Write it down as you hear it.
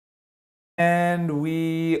And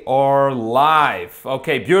we are live.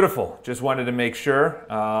 Okay, beautiful. Just wanted to make sure.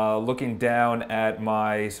 Looking down at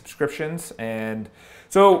my subscriptions. And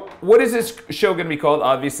so, what is this show going to be called?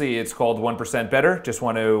 Obviously, it's called 1% Better. Just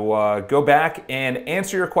want to go back and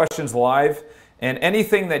answer your questions live. And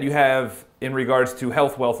anything that you have in regards to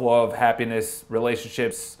health, wealth, love, happiness,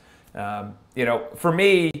 relationships. For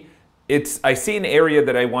me, I see an area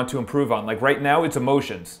that I want to improve on. Like right now, it's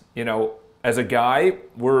emotions. As a guy,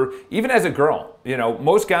 even as a girl,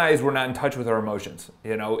 most guys, we're not in touch with our emotions,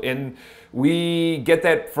 and we get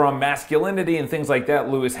that from masculinity and things like that.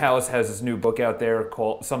 Lewis Howes has this new book out there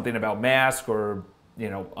called something about mask or,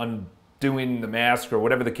 undoing the mask or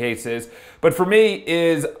whatever the case is. But for me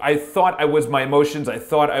I thought I was my emotions. I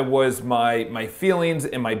thought I was my feelings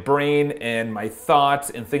and my brain and my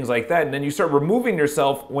thoughts and things like that. And then you start removing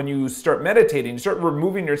yourself when you start meditating. You start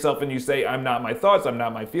removing yourself and you say, I'm not my thoughts, I'm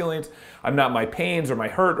not my feelings, I'm not my pains or my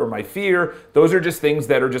hurt or my fear. Those are just things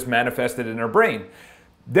that are just manifested in our brain.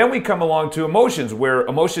 Then we come along to emotions, where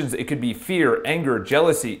emotions, it could be fear, anger,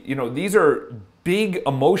 jealousy. These are big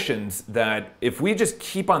emotions that if we just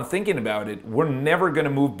keep on thinking about it, we're never going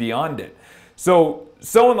to move beyond it. So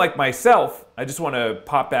someone like myself, I just want to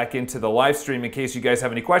pop back into the live stream in case you guys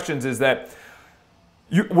have any questions, is that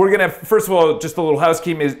we're going to have, first of all, just a little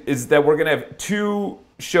housekeeping is that we're going to have two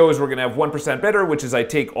shows. We're going to have 1% Better, which is I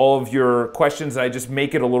take all of your questions and I just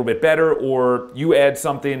make it a little bit better, or you add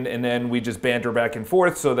something and then we just banter back and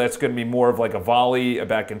forth. So that's going to be more of like a volley, a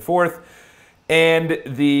back and forth. And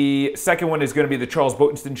the second one is going to be the Charles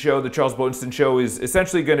Botensten Show. The Charles Botensten Show is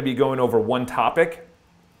essentially going to be going over one topic.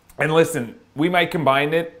 And listen, we might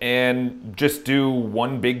combine it and just do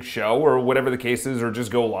one big show or whatever the case is, or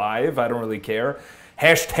just go live. I don't really care.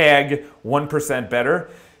 Hashtag 1% Better.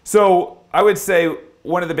 So I would say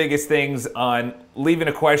one of the biggest things on leaving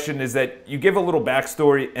a question is that you give a little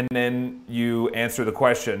backstory and then you answer the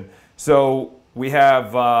question. So we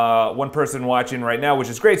have one person watching right now, which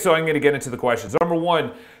is great. So I'm going to get into the questions. Number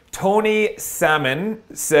one, Tony Salmon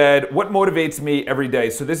said, what motivates me every day?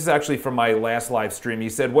 So this is actually from my last live stream. He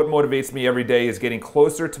said, what motivates me every day is getting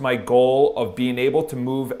closer to my goal of being able to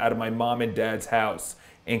move out of my mom and dad's house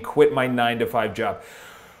and quit my 9-to-5 job.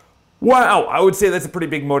 Wow, I would say that's a pretty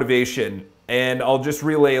big motivation. And I'll just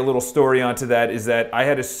relay a little story onto that, is that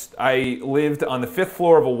I lived on the 5th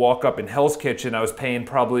floor of a walk-up in Hell's Kitchen. I was paying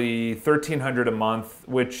probably $1,300 a month,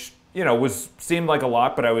 which, seemed like a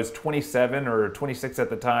lot, but I was 27 or 26 at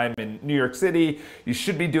the time in New York City. You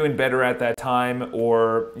should be doing better at that time,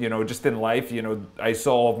 or, just in life. I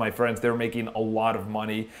saw all of my friends, they were making a lot of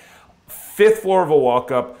money. 5th floor of a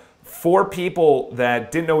walk-up. 4 people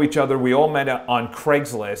that didn't know each other. We all met on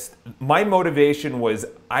Craigslist. My motivation was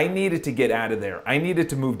I needed to get out of there. I needed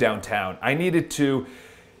to move downtown. I needed to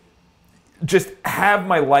just have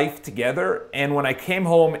my life together. And when I came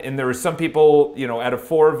home, and there were some people, out of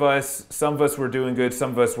 4 of us, some of us were doing good,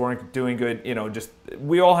 some of us weren't doing good.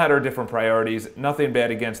 We all had our different priorities. Nothing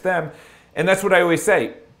bad against them. And that's what I always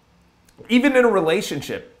say. Even in a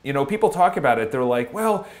relationship, people talk about it. They're like,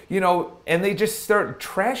 well, and they just start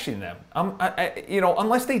trashing them.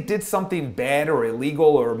 Unless they did something bad or illegal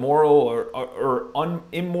or immoral or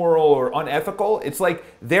immoral or unethical, it's like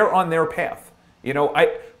they're on their path.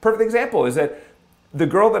 Perfect example is that the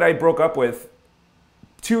girl that I broke up with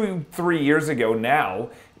 2-3 years ago now,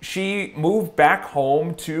 she moved back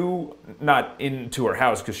home not into her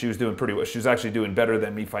house because she was doing pretty well. She was actually doing better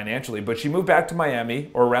than me financially, but she moved back to Miami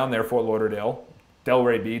or around there, Fort Lauderdale,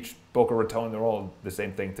 Delray Beach, Boca Raton. They're all the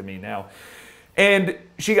same thing to me now. And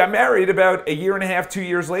she got married about 1.5 2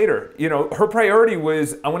 years later. Her priority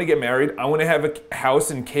was, I want to get married. I want to have a house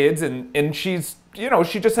and kids. And she's,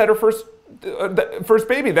 she just had her first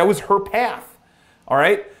baby. That was her path. All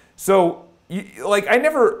right. So I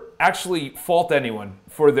never actually fault anyone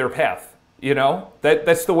for their path.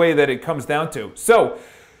 That's the way that it comes down to. So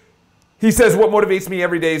he says, what motivates me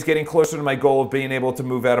every day is getting closer to my goal of being able to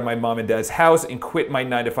move out of my mom and dad's house and quit my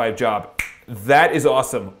 9-to-5 job. That is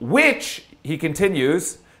awesome. Which, he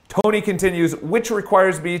continues, Tony continues, which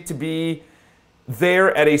requires me to be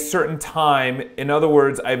there at a certain time. In other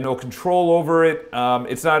words, I have no control over it.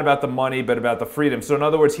 It's not about the money, but about the freedom. So in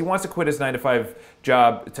other words, he wants to quit his 9-to-5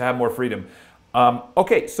 job to have more freedom.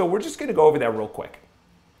 Okay, so we're just going to go over that real quick.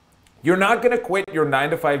 You're not going to quit your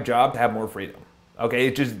 9-to-5 job to have more freedom. Okay,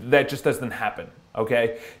 that just doesn't happen.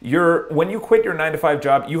 Okay, when you quit your 9-to-5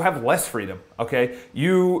 job, you have less freedom. Okay,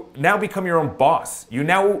 you now become your own boss.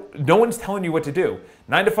 No one's telling you what to do.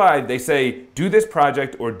 9 to 5, they say do this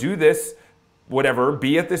project or do this. whatever,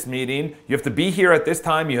 be at this meeting, you have to be here at this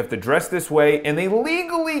time, you have to dress this way, and they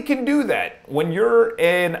legally can do that. When you're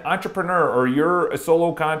an entrepreneur or you're a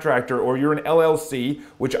solo contractor or you're an LLC,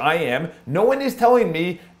 which I am, no one is telling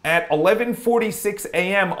me at 11:46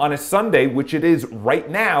 a.m. on a Sunday, which it is right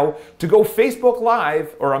now, to go Facebook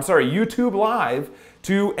Live, or I'm sorry, YouTube Live,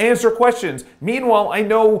 to answer questions. Meanwhile, I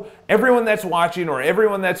know everyone that's watching or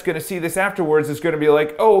everyone that's going to see this afterwards is going to be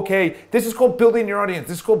like, oh, okay, this is called building your audience.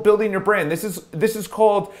 This is called building your brand. This is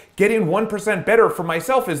called getting 1% better for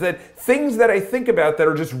myself, is that things that I think about that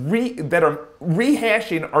are just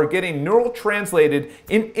rehashing are getting neural translated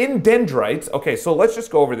in dendrites. Okay, so let's just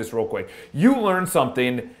go over this real quick. You learn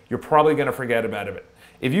something, you're probably going to forget about it.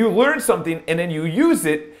 If you learn something and then you use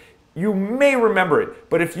it, you may remember it.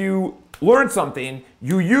 But if you learn something,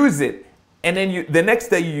 you use it, and then the next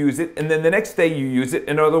day you use it, and then the next day you use it.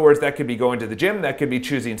 In other words, that could be going to the gym, that could be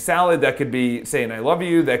choosing salad, that could be saying I love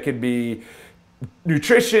you, that could be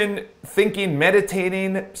nutrition, thinking,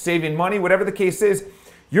 meditating, saving money, whatever the case is.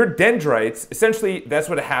 Your dendrites, essentially, that's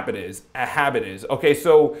what a habit is. A habit is. Okay,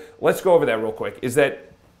 so let's go over that real quick. Is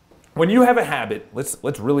that when you have a habit,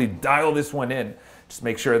 let's really dial this one in, just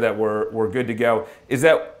make sure that we're good to go, is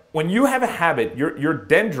that when you have a habit, your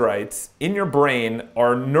dendrites in your brain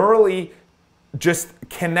are neurally just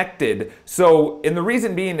connected. So, and the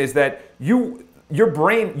reason being is that your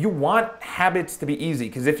brain, you want habits to be easy.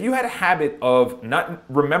 Because if you had a habit of not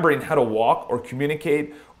remembering how to walk or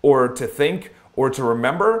communicate or to think or to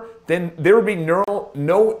remember, then there would be no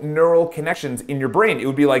neural connections in your brain. It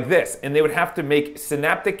would be like this, and they would have to make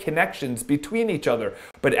synaptic connections between each other.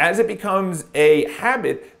 But as it becomes a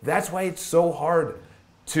habit, that's why it's so hard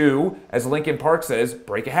to, as Linkin Park says,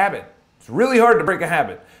 break a habit. It's really hard to break a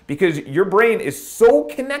habit because your brain is so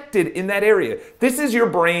connected in that area. This is your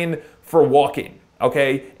brain for walking,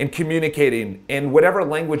 okay, and communicating in whatever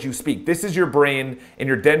language you speak. This is your brain and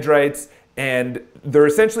your dendrites, and they're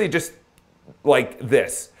essentially just like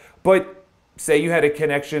this. But say you had a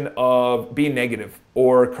connection of being negative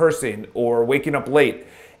or cursing or waking up late,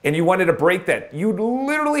 and you wanted to break that. You'd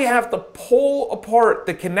literally have to pull apart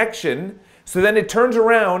the connection. So then it turns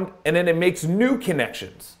around and then it makes new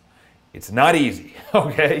connections. It's not easy,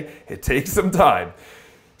 okay? It takes some time.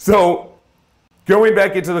 So going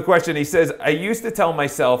back into the question, he says, I used to tell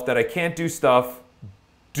myself that I can't do stuff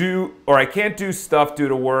due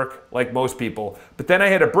to work like most people. But then I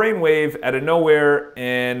had a brainwave out of nowhere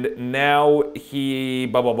and now he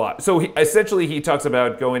blah, blah, blah. So essentially he talks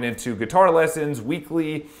about going into guitar lessons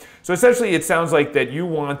weekly. So essentially it sounds like that you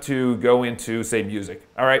want to go into, say, music,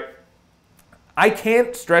 all right? I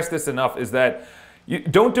can't stress this enough, is that you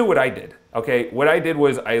don't do what I did, okay? What I did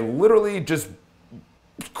was I literally just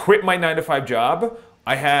quit my 9-to-5 job.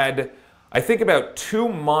 I had, I think, about 2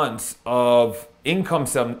 months of income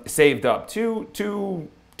saved up, two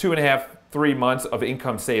and a half, 3 months of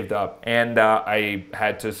income saved up. And I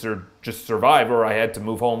had to just survive, or I had to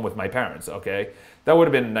move home with my parents, okay? That would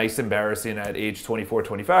have been nice embarrassing at age 24,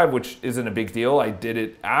 25, which isn't a big deal. I did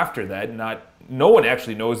it after that, no one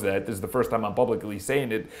actually knows that. This is the first time I'm publicly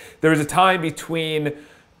saying it. There was a time between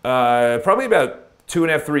probably about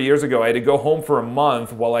 2.5, 3 years ago, I had to go home for a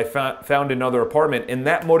month while I found another apartment. And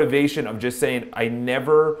that motivation of just saying, I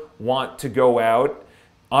never want to go out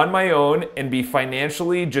on my own and be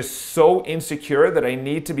financially just so insecure that I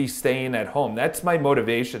need to be staying at home. That's my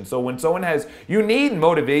motivation. So when someone you need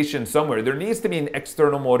motivation somewhere. There needs to be an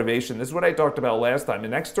external motivation. This is what I talked about last time.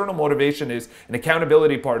 An external motivation is an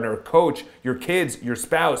accountability partner, a coach, your kids, your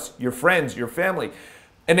spouse, your friends, your family.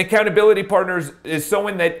 An accountability partner is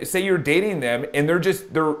someone that, say you're dating them and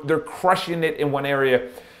they're crushing it in one area.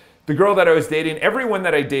 The girl that I was dating, everyone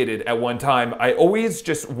that I dated at one time, I always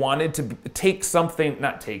just wanted to take something,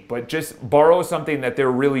 not take, but just borrow something that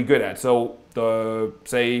they're really good at. So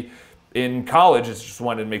say in college, I just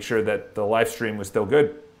wanted to make sure that the live stream was still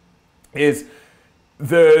good,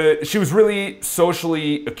 she was really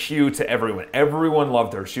socially acute to everyone. Everyone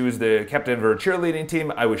loved her. She was the captain of her cheerleading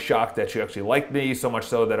team. I was shocked that she actually liked me, so much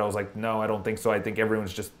so that I was like, no, I don't think so. I think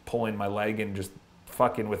everyone's just pulling my leg and just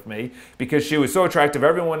fucking with me, because she was so attractive.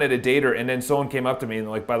 Everyone had to date her, and then someone came up to me and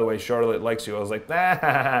like, by the way, Charlotte likes you. I was like,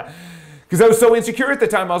 nah, because I was so insecure at the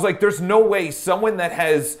time. I was like, there's no way someone that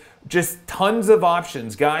has just tons of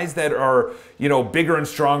options, guys that are, you know, bigger and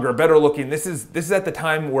stronger, better looking. This is at the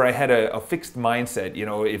time where I had a fixed mindset. You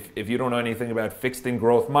know, if you don't know anything about fixed and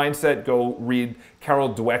growth mindset, go read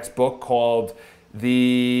Carol Dweck's book called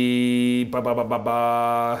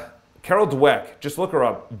Carol Dweck, just look her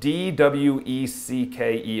up, Dwecker,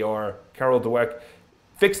 Carol Dweck,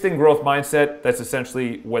 fixed and growth mindset. That's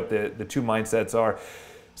essentially what the two mindsets are.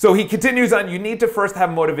 So he continues on, you need to first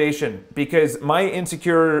have motivation, because my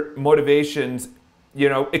insecure motivations,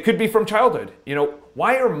 it could be from childhood.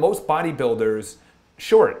 Why are most bodybuilders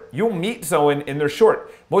short? You'll meet someone and they're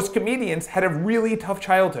short. Most comedians had a really tough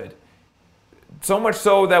childhood. So much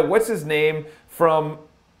so that what's his name from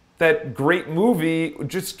that great movie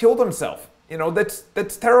just killed himself.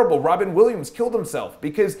 That's terrible. Robin Williams killed himself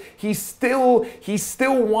because he still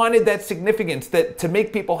wanted that significance, that to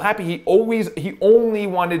make people happy. He only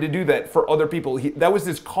wanted to do that for other people. That was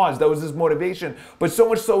his cause. That was his motivation. But so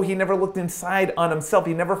much so, he never looked inside on himself.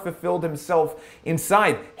 He never fulfilled himself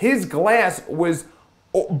inside. His glass was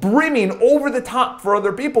brimming over the top for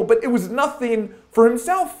other people, but it was nothing for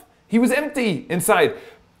himself. He was empty inside.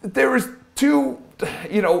 There was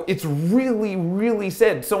it's really, really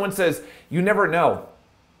sad. Someone says, you never know.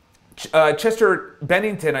 Chester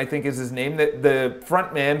Bennington, I think is his name, the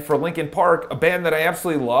front man for Linkin Park, a band that I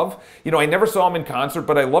absolutely love. I never saw him in concert,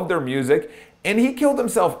 but I love their music. And he killed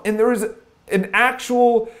himself. And there was an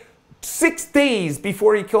actual 6 days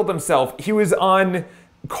before he killed himself, he was on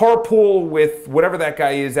Carpool with whatever that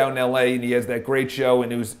guy is out in LA, and he has that great show,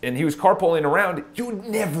 and he was carpooling around. You would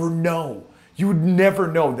never know. You would never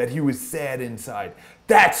know that he was sad inside.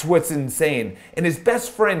 That's what's insane. And his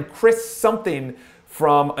best friend, Chris something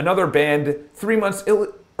from another band, 3 months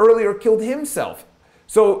earlier killed himself.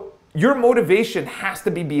 So your motivation has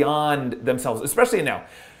to be beyond themselves, especially now.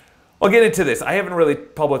 I'll get into this. I haven't really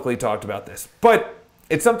publicly talked about this, but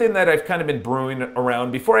it's something that I've kind of been brewing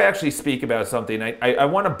around. Before I actually speak about something, I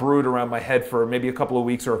want to brew it around my head for maybe a couple of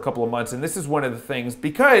weeks or a couple of months. And this is one of the things,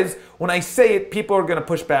 because when I say it, people are going to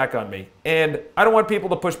push back on me. And I don't want people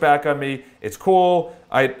to push back on me. It's cool.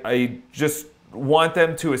 I just want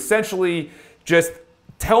them to essentially just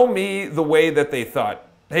tell me the way that they thought.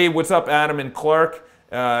 Hey, what's up, Adam and Clark?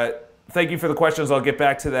 Thank you for the questions. I'll get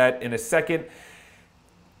back to that in a second.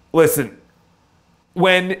 Listen,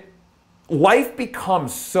 when life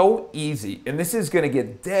becomes so easy, and this is going to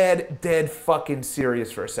get dead fucking serious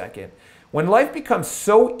for a second. When life becomes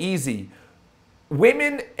so easy,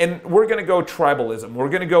 women, and we're going to go tribalism, we're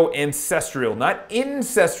going to go ancestral, not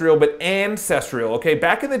ancestral, but ancestral, okay?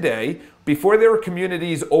 Back in the day, before there were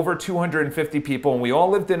communities over 250 people, and we all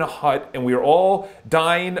lived in a hut, and we were all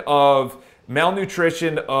dying of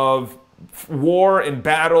malnutrition, of war and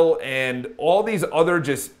battle, and all these other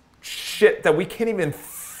just shit that we can't even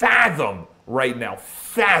fathom right now.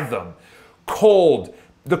 Fathom. Cold.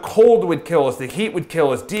 The cold would kill us. The heat would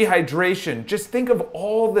kill us. Dehydration. Just think of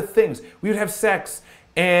all the things. We would have sex,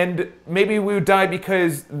 and maybe we would die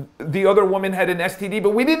because the other woman had an STD,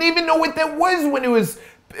 but we didn't even know what that was when it was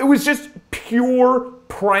just pure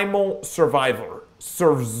primal survival.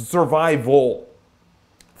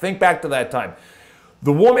 Think back to that time.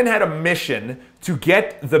 The woman had a mission to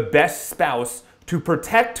get the best spouse to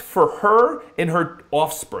protect for her and her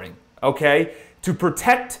offspring, okay? To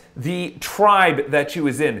protect the tribe that she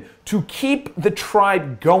was in, to keep the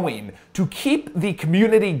tribe going, to keep the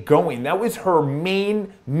community going. That was her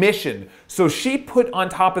main mission. So she put on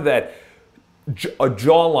top of that a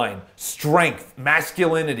jawline, strength,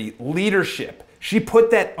 masculinity, leadership. She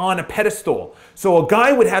put that on a pedestal. So a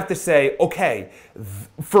guy would have to say, okay,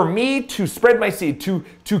 for me to spread my seed,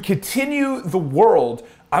 to continue the world,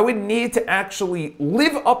 I would need to actually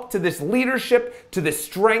live up to this leadership, to this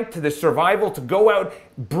strength, to this survival, to go out,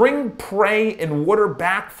 bring prey and water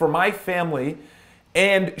back for my family.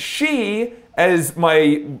 And she, as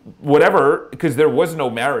my whatever, because there was no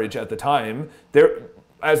marriage at the time,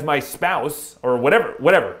 as my spouse or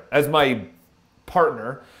whatever, as my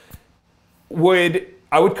partner,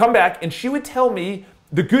 I would come back and she would tell me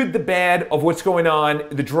the good, the bad of what's going on,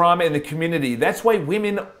 the drama in the community. That's why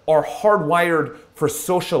women are hardwired for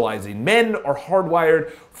socializing. Men are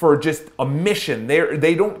hardwired for just a mission.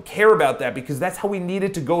 They don't care about that because that's how we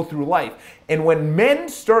needed to go through life. And when men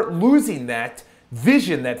start losing that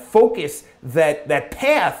vision, that focus, that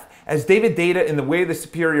path, as David Deida in The Way of the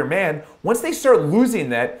Superior Man, once they start losing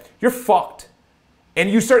that, you're fucked. And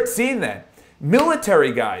you start seeing that.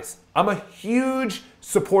 Military guys, I'm a huge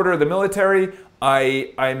supporter of the military.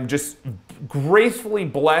 I'm just gracefully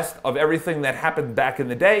blessed of everything that happened back in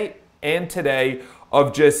the day and today,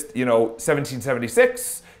 of just,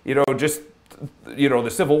 1776, the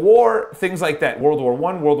Civil War, things like that. World War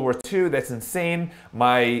I, World War II, that's insane.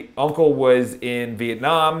 My uncle was in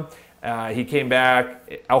Vietnam. He came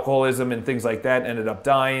back, alcoholism and things like that, ended up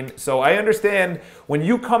dying. So I understand when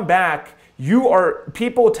you come back,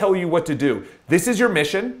 people tell you what to do. This is your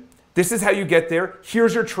mission. This is how you get there.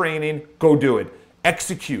 Here's your training. Go do it.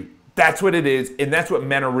 Execute. That's what it is, and that's what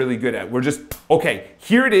men are really good at. We're just, okay,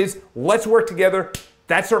 here it is. Let's work together.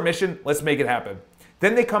 That's our mission. Let's make it happen.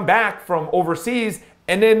 Then they come back from overseas,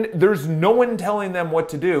 and then there's no one telling them what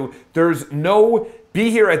to do. There's no,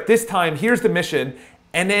 be here at this time, here's the mission.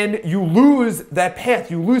 And then you lose that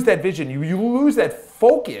path, you lose that vision, you lose that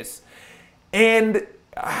focus. And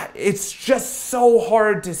it's just so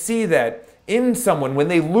hard to see that in someone when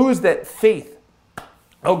they lose that faith.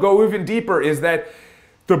 I'll go even deeper, is that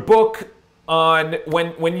the book on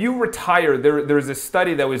when you retire, there's a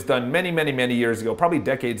study that was done many years ago, probably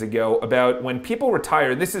decades ago, about when people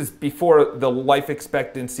retire. This is before the life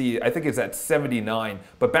expectancy, I think it's at 79,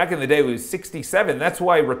 but back in the day it was 67. That's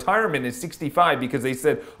why retirement is 65, because they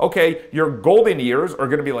said, okay, your golden years are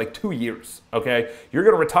going to be like 2 years, okay? You're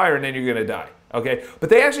going to retire and then you're going to die. Okay, but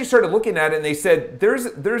they actually started looking at it and they said there's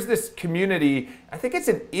this community, I think it's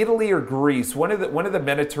in Italy or Greece, one of the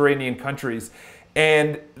Mediterranean countries,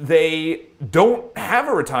 and they don't have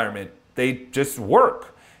a retirement. They just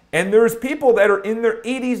work. And there's people that are in their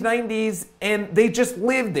 80s, 90s, and they just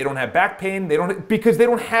live. They don't have back pain. Because they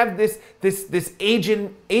don't have this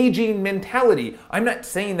aging mentality. I'm not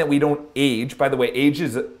saying that we don't age. By the way, age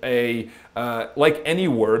is like any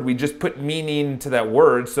word, we just put meaning to that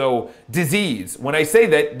word. So disease, when I say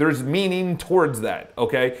that, there's meaning towards that,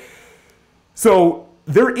 okay? So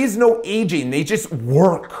there is no aging, they just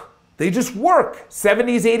work. They just work.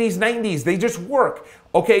 70s, 80s, 90s, they just work.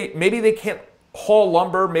 Okay, maybe they can't haul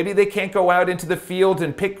lumber, maybe they can't go out into the fields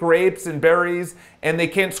and pick grapes and berries, and they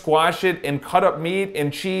can't squash it and cut up meat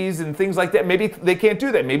and cheese and things like that. Maybe they can't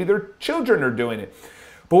do that. Maybe their children are doing it.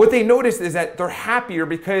 But what they noticed is that they're happier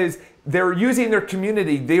because they're using their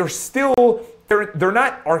community. They're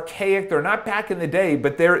not archaic, they're not back in the day,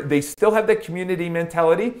 but they still have that community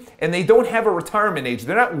mentality, and they don't have a retirement age.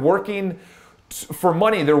 They're not working for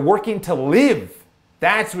money, they're working to live.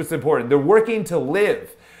 That's what's important. They're working to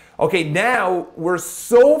live. Okay, now we're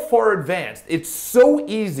so far advanced. It's so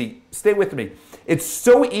easy. Stay with me. It's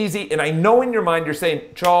so easy, and I know in your mind you're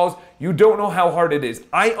saying, Charles, you don't know how hard it is.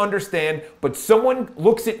 I understand, but someone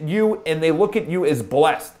looks at you and they look at you as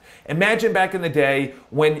blessed. Imagine back in the day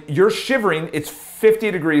when you're shivering, it's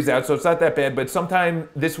 50 degrees out, so it's not that bad, but sometime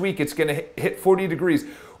this week it's gonna hit 40 degrees.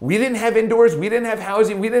 We didn't have indoors, we didn't have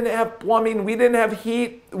housing, we didn't have plumbing, we didn't have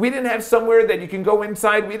heat, we didn't have somewhere that you can go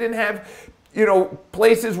inside, we didn't have,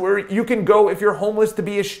 places where you can go if you're homeless to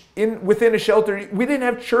be within a shelter. We didn't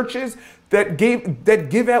have churches that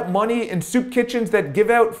give out money, and soup kitchens that give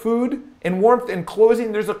out food and warmth and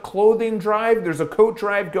clothing. There's a clothing drive, there's a coat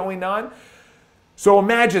drive going on. So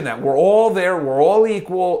imagine that. We're all there, we're all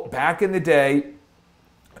equal. Back in the day,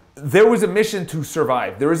 there was a mission to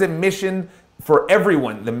survive. There was a mission for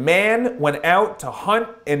everyone. The man went out to hunt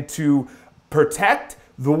and to protect.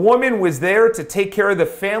 The woman was there to take care of the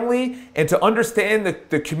family and to understand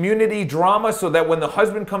the community drama, so that when the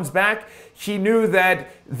husband comes back, he knew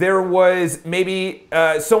that there was maybe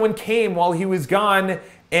someone came while he was gone,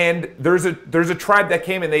 and there's a tribe that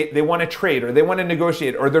came and they want to trade, or they want to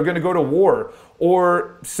negotiate, or they're going to go to war,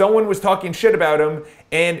 or someone was talking shit about him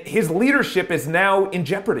and his leadership is now in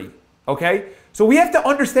jeopardy, okay? So we have to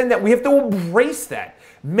understand that. We have to embrace that.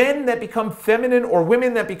 Men that become feminine or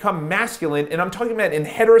women that become masculine, and I'm talking about in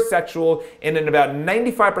heterosexual and in about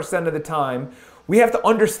 95% of the time, we have to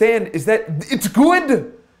understand is that it's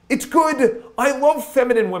good. It's good. I love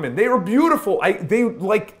feminine women. They are beautiful. I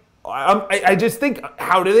just think,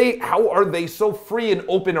 how are they so free and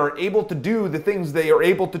open, are able to do the things they are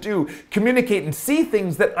able to do, communicate and see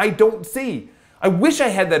things that I don't see. I wish I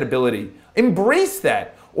had that ability. Embrace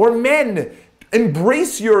that. Or men,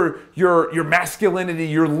 embrace your masculinity,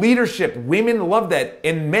 your leadership. Women love that.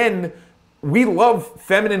 And men, we love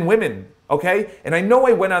feminine women, okay? And I know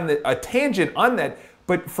I went on a tangent on that,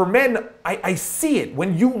 but for men, I see it.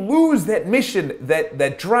 When you lose that mission,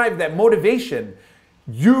 that drive, that motivation,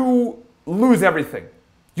 you lose everything.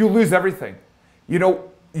 You lose everything. You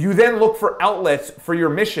then look for outlets for your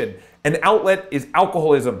mission. An outlet is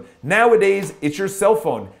alcoholism. Nowadays, it's your cell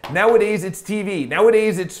phone. Nowadays, it's TV.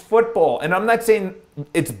 Nowadays, it's football. And I'm not saying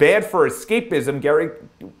it's bad for escapism. Gary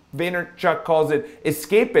Vaynerchuk calls it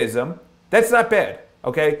escapism. That's not bad,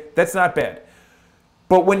 okay? That's not bad.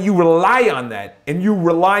 But when you rely on that, and you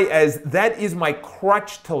rely as that is my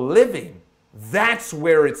crutch to living, that's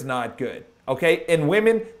where it's not good, okay? And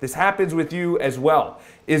women, this happens with you as well,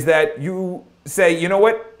 is that you say, you know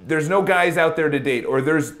what, there's no guys out there to date, or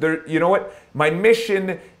you know what, my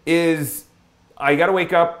mission is I got to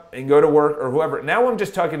wake up and go to work or whoever. Now I'm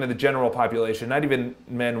just talking to the general population, not even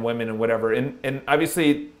men, women, and whatever. And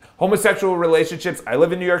obviously, homosexual relationships, I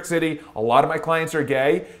live in New York City, a lot of my clients are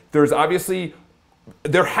gay. There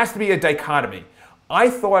has to be a dichotomy. I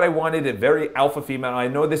thought I wanted a very alpha female. I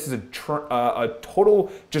know this is a total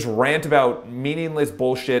just rant about meaningless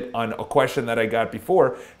bullshit on a question that I got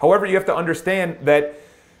before. However, you have to understand that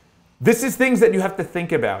this is things that you have to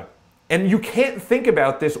think about. And you can't think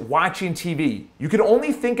about this watching TV. You can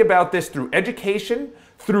only think about this through education,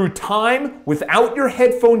 through time, without your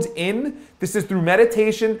headphones in. This is through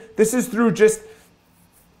meditation. This is through just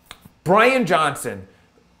Brian Johnson.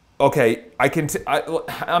 Okay,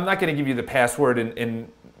 I'm not going to give you the password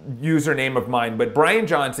and username of mine, but Brian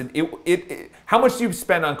Johnson, how much do you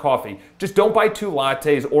spend on coffee? Just don't buy 2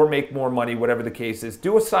 lattes or make more money, whatever the case is.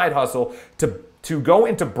 Do a side hustle to go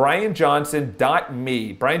into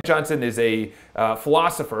brianjohnson.me. Brian Johnson is a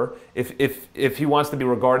philosopher, if he wants to be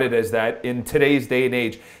regarded as that in today's day and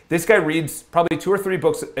age. This guy reads probably 2 or 3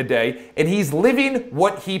 books a day, and he's living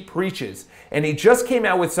what he preaches. And he just came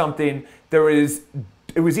out with something.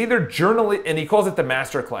 It was either journaling, and he calls it the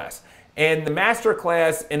Masterclass. And the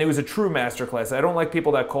Masterclass, and it was a true Masterclass. I don't like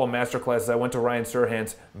people that call them Masterclasses. I went to Ryan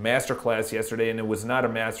Serhant's Masterclass yesterday, and it was not a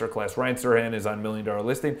Masterclass. Ryan Serhant is on $1 Million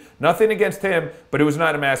Listing. Nothing against him, but it was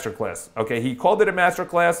not a Masterclass. Okay, he called it a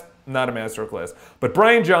Masterclass, not a Masterclass. But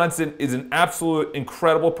Brian Johnson is an absolute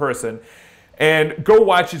incredible person. And go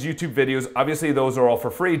watch his YouTube videos. Obviously, those are all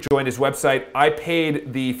for free. Join his website. I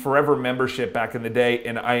paid the Forever membership back in the day,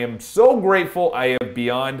 and I am so grateful. I am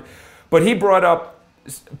beyond. But he brought up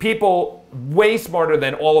people way smarter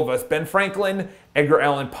than all of us. Ben Franklin, Edgar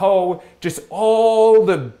Allan Poe, just all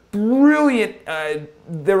the brilliant,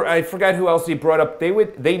 I forgot who else he brought up.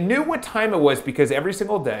 They knew what time it was because every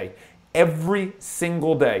single day at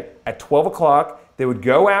 12 o'clock, they would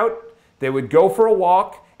go out, they would go for a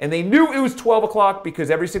walk, and they knew it was 12 o'clock because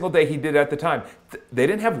every single day he did it at the time. They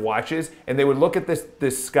didn't have watches, and they would look at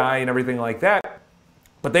this sky and everything like that,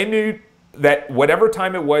 but they knew that whatever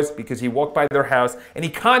time it was, because he walked by their house and he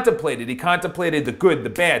contemplated the good, the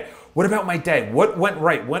bad. What about my day? What went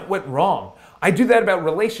right? What went wrong? I do that about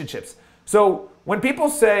relationships. So when people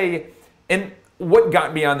say, and what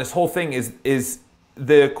got me on this whole thing is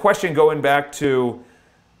the question going back to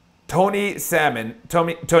Tony Salmon.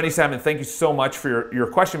 Tony Salmon, thank you so much for your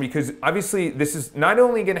question, because obviously this is not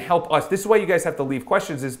only going to help us, this is why you guys have to leave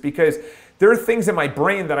questions, is because there are things in my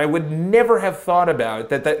brain that I would never have thought about,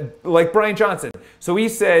 that like Brian Johnson. So he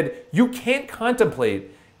said, you can't contemplate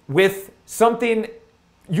with something,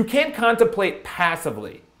 you can't contemplate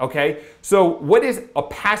passively, okay? So what is a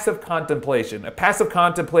passive contemplation? A passive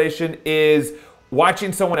contemplation is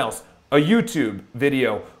watching someone else, a YouTube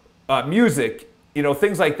video, music,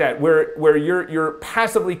 things like that, where you're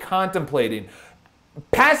passively contemplating.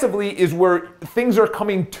 Passively is where things are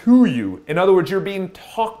coming to you. In other words, you're being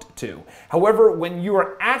talked to. However, when you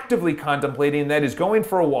are actively contemplating, that is going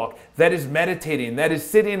for a walk, that is meditating, that is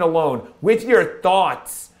sitting alone with your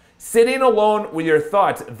thoughts. Sitting alone with your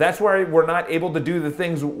thoughts. That's why we're not able to do the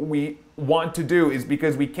things we want to do, is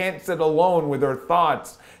because we can't sit alone with our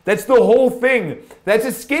thoughts. That's the whole thing. That's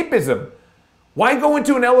escapism. Why go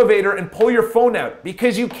into an elevator and pull your phone out?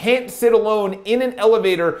 Because you can't sit alone in an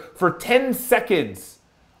elevator for 10 seconds.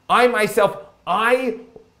 I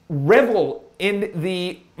revel in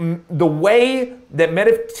the way that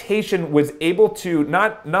meditation was able to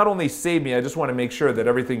not only save me. I just want to make sure that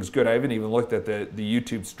everything's good. I haven't even looked at the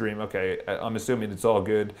YouTube stream. Okay, I'm assuming it's all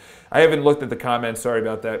good. I haven't looked at the comments. Sorry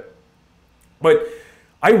about that. But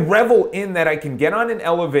I revel in that I can get on an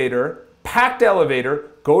elevator, packed elevator,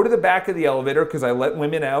 go to the back of the elevator, because I let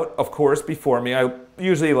women out, of course, before me. I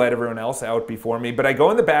usually let everyone else out before me, but I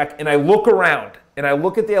go in the back and I look around and I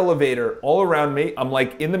look at the elevator all around me. I'm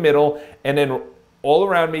like in the middle, and then all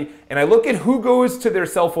around me, and I look at who goes to their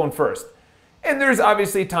cell phone first. And there's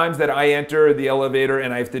obviously times that I enter the elevator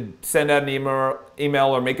and I have to send out an email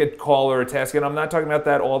or make a call or a task, and I'm not talking about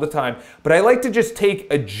that all the time. But I like to just take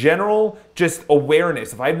a general just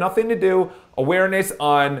awareness. If I have nothing to do, awareness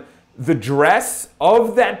on the dress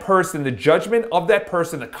of that person, the judgment of that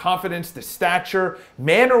person, the confidence, the stature,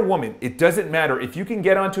 man or woman, it doesn't matter. If you can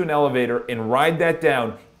get onto an elevator and ride that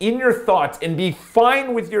down in your thoughts and be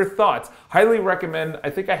fine with your thoughts, highly recommend. I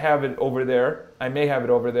think I have it over there. I may have it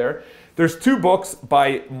over there. There's 2 books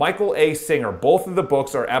by Michael A. Singer. Both of the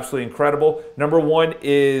books are absolutely incredible. Number 1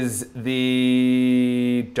 is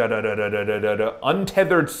the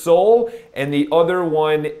Untethered Soul, and the other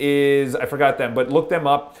one is, I forgot them, but look them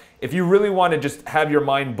up. If you really want to just have your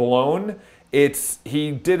mind blown,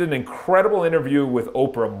 he did an incredible interview with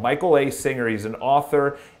Oprah. Michael A. Singer, he's an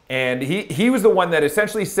author, and he was the one that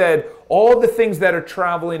essentially said all the things that are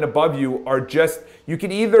traveling above you are just, you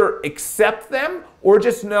can either accept them or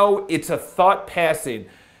just know it's a thought passing.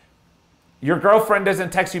 Your girlfriend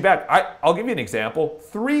doesn't text you back. I'll give you an example.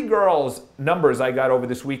 3 girls' numbers I got over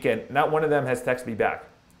this weekend, not one of them has texted me back.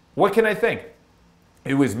 What can I think?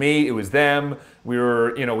 It was me, it was them. We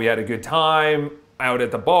had a good time out at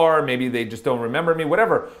the bar. Maybe they just don't remember me,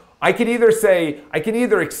 whatever. I can either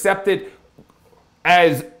accept it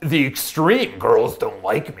as the extreme, girls don't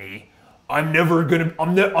like me. I'm not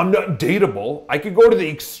dateable. I could go to the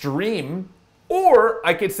extreme, or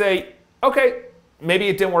I could say, okay, maybe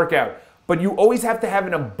it didn't work out. But you always have to have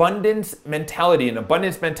an abundance mentality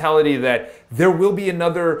that there will be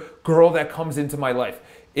another girl that comes into my life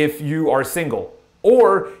if you are single.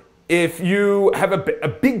 Or if you have a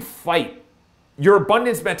big fight, your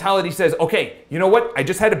abundance mentality says, okay, you know what? I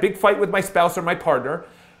just had a big fight with my spouse or my partner.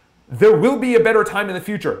 There will be a better time in the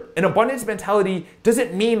future. An abundance mentality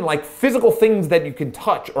doesn't mean like physical things that you can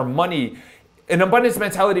touch or money. An abundance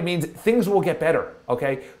mentality means things will get better,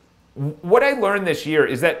 okay? What I learned this year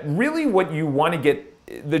is that really what you want to get,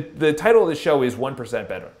 the title of the show is 1%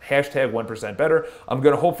 better. Hashtag 1% better. I'm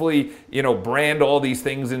going to hopefully, brand all these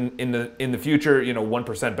things in the future,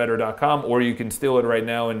 1percentbetter.com, or you can steal it right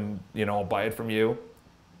now and, I'll buy it from you.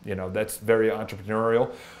 That's very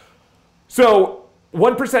entrepreneurial. So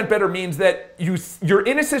 1% better means that you're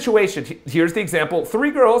in a situation. Here's the example. 3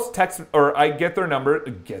 girls text, or I get their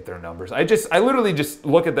numbers. I literally just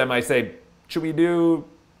look at them. I say, should we do...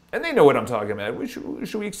 And they know what I'm talking about.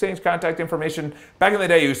 Should we exchange contact information? Back in the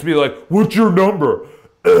day, it used to be like, what's your number?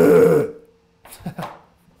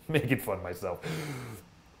 Making fun of myself.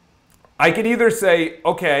 I could either say,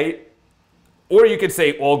 okay, or you could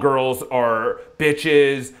say all girls are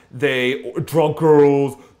bitches, drunk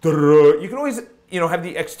girls, da-da-da. You can always, have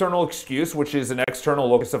the external excuse, which is an external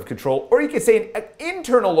locus of control, or you could say an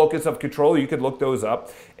internal locus of control. You could look those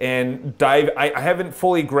up and dive. I haven't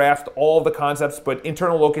fully grasped all the concepts, but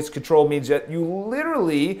internal locus control means that you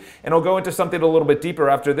literally, and I'll go into something a little bit deeper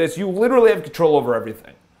after this, you literally have control over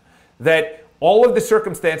everything. That all of the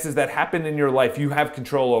circumstances that happen in your life, you have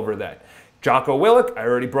control over that. Jocko Willink, I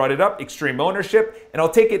already brought it up, extreme ownership, and I'll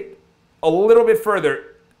take it a little bit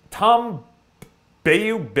further. Tom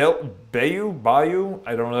Bayou,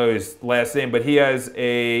 I don't know his last name, but he has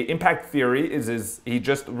a Impact Theory. He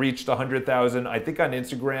just reached 100,000, I think, on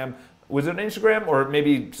Instagram. Was it on Instagram or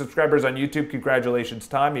maybe subscribers on YouTube? Congratulations,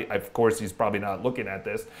 Tom. Of course, he's probably not looking at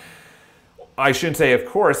this. I shouldn't say of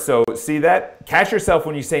course. So see that? Catch yourself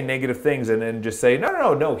when you say negative things and then just say,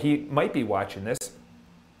 no, he might be watching this.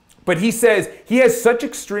 But he says he has such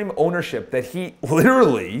extreme ownership that he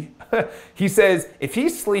literally, he says if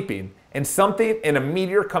he's sleeping and a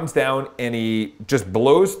meteor comes down and he just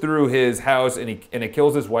blows through his house and it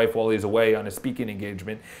kills his wife while he's away on a speaking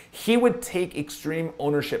engagement, he would take extreme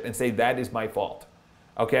ownership and say, that is my fault,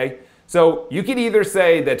 okay? So you could either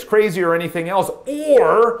say that's crazy or anything else,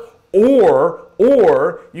 or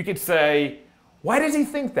you could say, why does he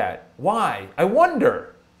think that? Why? I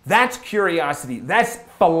wonder. That's curiosity. That's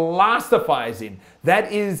philosophizing.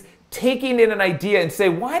 That is taking in an idea and say,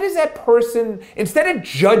 why does that person, instead of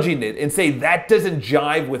judging it and say, that doesn't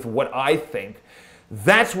jive with what I think,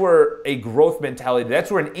 that's where a growth mentality, that's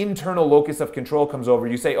where an internal locus of control comes over.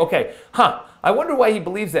 You say, okay, I wonder why he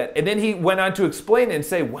believes that. And then he went on to explain it and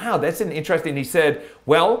say, wow, that's an interesting, he said,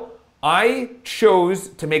 well, I chose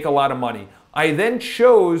to make a lot of money. I then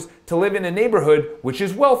chose to live in a neighborhood which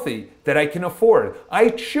is wealthy, that I can afford. I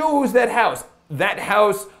chose that house. That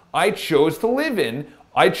house I chose to live in.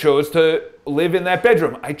 I chose to live in that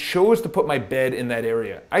bedroom. I chose to put my bed in that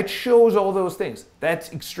area. I chose all those things.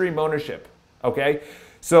 That's extreme ownership, okay?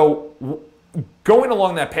 So going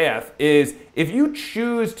along that path is, if you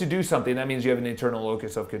choose to do something, that means you have an internal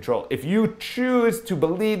locus of control. If you choose to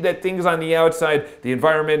believe that things on the outside, the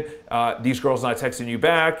environment, these girls not texting you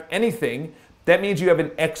back, anything, that means you have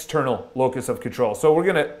an external locus of control. So we're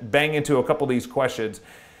gonna bang into a couple of these questions.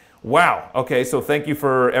 Wow, okay, so thank you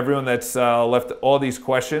for everyone that's left all these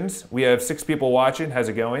questions. We have 6 people watching. How's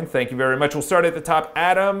it going? Thank you very much. We'll start at the top.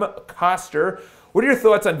 Adam Koster. What are your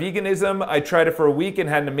thoughts on veganism? I tried it for a week and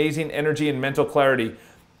had an amazing energy and mental clarity.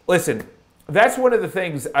 Listen, that's one of the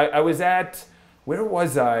things. I was at, where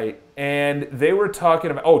was I? And they were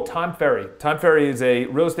talking about, Tom Ferry. Tom Ferry is a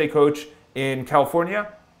real estate coach in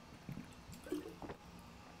California.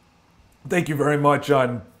 Thank you very much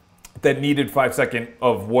on that needed 5 seconds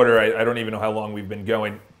of water. I don't even know how long we've been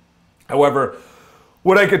going. However,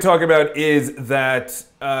 what I could talk about is that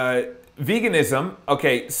veganism,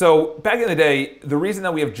 okay, so back in the day, the reason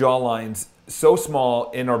that we have jawlines so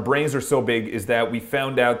small and our brains are so big is that we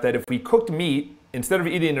found out that if we cooked meat, instead of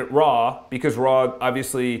eating it raw, because raw,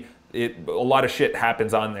 obviously, a lot of shit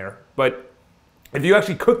happens on there, but if you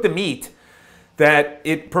actually cook the meat, that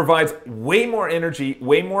it provides way more energy,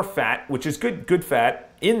 way more fat, which is good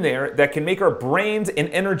fat in there that can make our brains and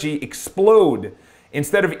energy explode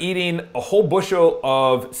instead of eating a whole bushel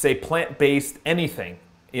of, say, plant-based anything.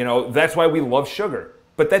 You know, that's why we love sugar.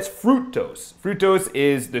 But that's fructose. Fructose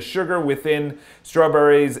is the sugar within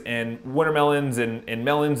strawberries and watermelons and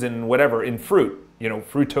melons and whatever in fruit. You know,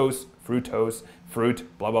 fruit,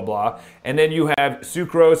 blah, blah, blah. And then you have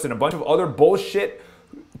sucrose and a bunch of other bullshit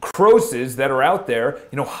crosses that are out there.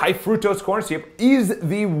 You know, high fructose corn syrup is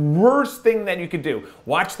the worst thing that you could do.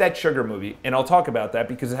 Watch that sugar movie, and I'll talk about that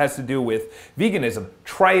because it has to do with veganism.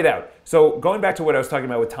 Try it out. So going back to what I was talking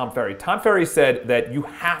about with Tom Ferry. Tom Ferry said that you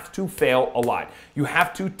have to fail a lot. You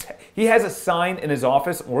have to, he has a sign in his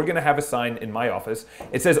office. We're gonna have a sign in my office.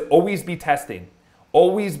 It says, always be testing.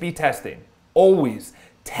 Always be testing. Always.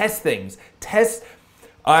 Test things. Test.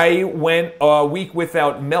 I went a week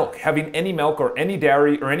without milk, having any milk or any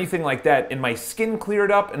dairy or anything like that, and my skin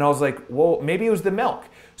cleared up, and I was like, well, maybe it was the milk.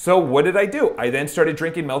 So what did I do? I then started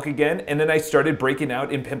drinking milk again, and then I started breaking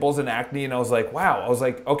out in pimples and acne, and I was like, wow. I was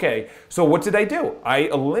like, okay, so what did I do? I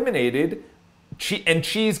eliminated cheese, and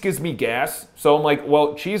cheese gives me gas. So I'm like,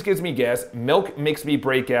 well, cheese gives me gas, milk makes me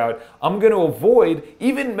break out. I'm gonna avoid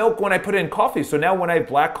even milk when I put it in coffee. So now when I have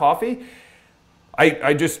black coffee,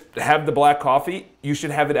 I just have the black coffee. You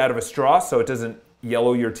should have it out of a straw so it doesn't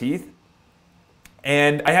yellow your teeth.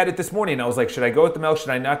 And I had it this morning. I was like, should I go with the milk?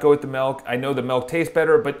 Should I not go with the milk? I know the milk tastes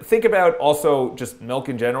better, but think about also just milk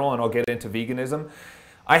in general, and I'll get into veganism.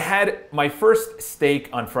 I had my first steak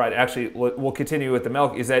on Friday. Actually, we'll continue with the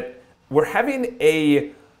milk, is that we're having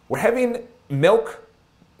milk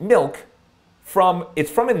from,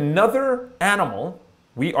 it's from another animal.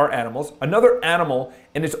 We are animals, another animal,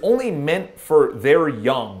 and it's only meant for their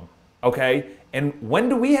young, okay? And when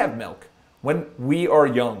do we have milk? When we are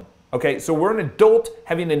young, okay? So we're an adult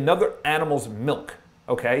having another animal's milk,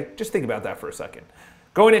 okay? Just think about that for a second.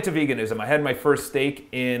 Going into veganism, I had my first steak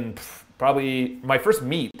in probably my first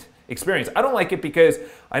meat experience. I don't like it because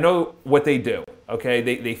I know what they do, okay?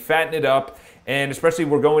 They fatten it up. And especially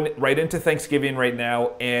we're going right into Thanksgiving right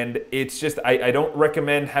now, and it's just, I don't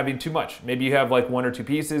recommend having too much. Maybe you have like 1 or 2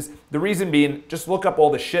 pieces. The reason being, just look up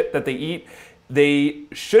all the shit that they eat. They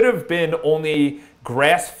should have been only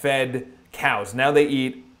grass-fed cows. Now they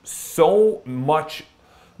eat so much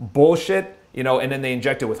bullshit, you know, and then they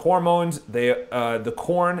inject it with hormones. The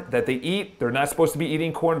corn that they eat, they're not supposed to be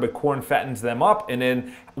eating corn, but corn fattens them up. And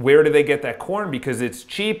then where do they get that corn? Because it's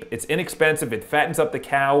cheap, it's inexpensive, it fattens up the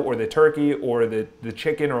cow or the turkey or the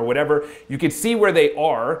chicken or whatever. You can see where they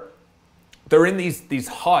are. They're in these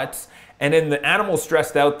huts, and then the animal's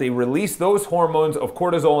stressed out. They release those hormones of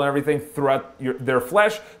cortisol and everything throughout their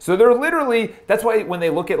flesh. So they're literally, that's why when they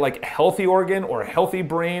look at like a healthy organ or a healthy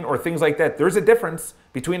brain or things like that, there's a difference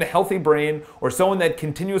between a healthy brain or someone that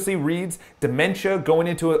continuously reads, dementia going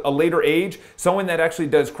into a later age, someone that actually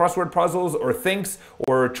does crossword puzzles or thinks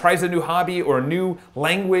or tries a new hobby or a new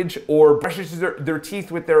language or brushes their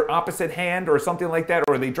teeth with their opposite hand or something like that,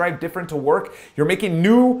 or they drive different to work. You're making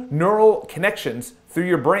new neural connections through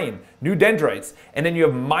your brain, new dendrites. And then you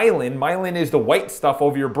have myelin. Myelin is the white stuff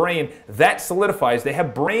over your brain that solidifies. They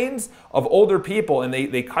have brains of older people, and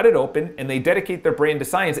they cut it open and they dedicate their brain to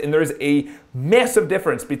science. And there's a massive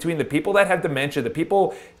difference between the people that have dementia, the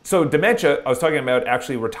people, so dementia, I was talking about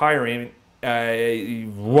actually retiring.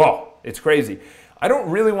 Whoa, it's crazy. I don't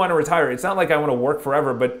really want to retire. It's not like I want to work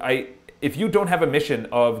forever, but if you don't have a mission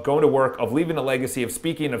of going to work, of leaving a legacy, of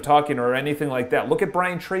speaking, of talking, or anything like that, look at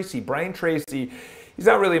Brian Tracy. Brian Tracy, he's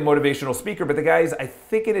not really a motivational speaker, but the guy's, I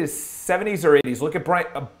think in his 70s or 80s. Look at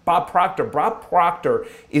Bob Proctor. Bob Proctor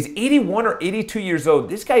is 81 or 82 years old.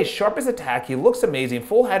 This guy is sharp as a tack. He looks amazing,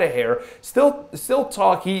 full head of hair, still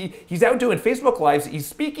talk. He's out doing Facebook Lives. He's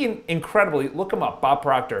speaking incredibly. Look him up, Bob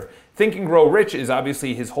Proctor. Think and Grow Rich is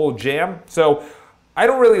obviously his whole jam. So I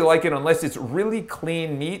don't really like it unless it's really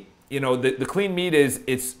clean meat. You know, the clean meat is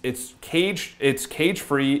it's cage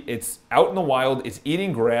free, it's out in the wild, it's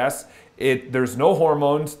eating grass, there's no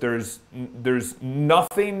hormones, there's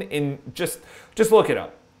nothing in, just look it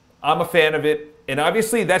up. I'm a fan of it, and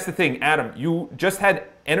obviously that's the thing, Adam, you just had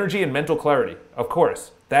energy and mental clarity, of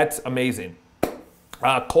course, that's amazing.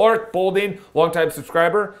 Clark Bolding, longtime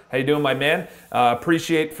subscriber, how you doing, my man?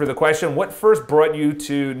 Appreciate for the question. What first brought you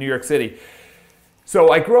to New York City? So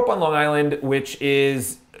I grew up on Long Island, which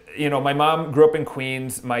is, you know, my mom grew up in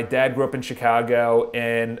Queens, my dad grew up in Chicago,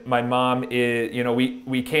 and my mom is, you know,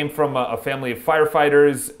 we came from a family of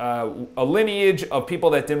firefighters, a lineage of people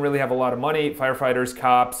that didn't really have a lot of money, firefighters,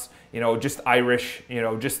 cops, just Irish,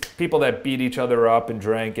 just people that beat each other up and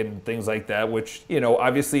drank and things like that, which,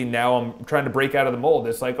 obviously now I'm trying to break out of the mold.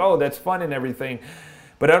 It's like, oh, that's fun and everything.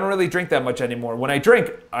 But I don't really drink that much anymore. When I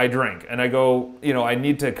drink, and I go, I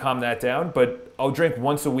need to calm that down, but I'll drink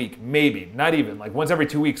once a week, maybe, not even, like once every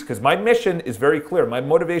 2 weeks, because my mission is very clear. My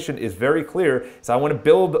motivation is very clear. So I want to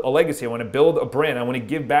build a legacy. I want to build a brand. I want to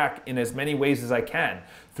give back in as many ways as I can,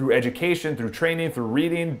 through education, through training, through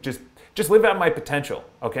reading, just live out my potential,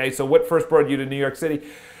 okay? So what first brought you to New York City?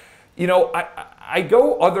 I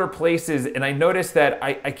go other places and I notice that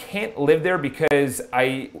I can't live there because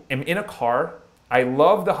I am in a car. I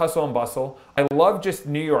love the hustle and bustle. I love just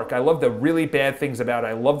New York. I love the really bad things about it.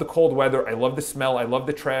 I love the cold weather. I love the smell. I love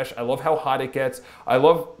the trash. I love how hot it gets. I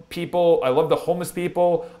love people. I love the homeless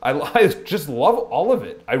people. I just love all of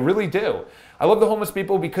it. I really do. I love the homeless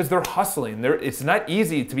people because they're hustling. It's not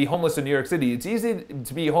easy to be homeless in New York City. It's easy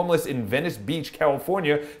to be homeless in Venice Beach,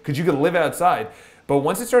 California, because you can live outside. But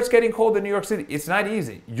once it starts getting cold in New York City, it's not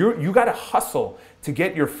easy. You got to hustle to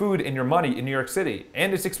get your food and your money in New York City,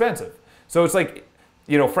 and it's expensive. So it's like,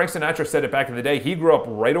 Frank Sinatra said it back in the day. He grew up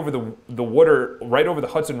right over the water, right over the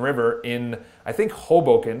Hudson River in, I think,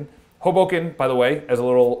 Hoboken. Hoboken, by the way, as a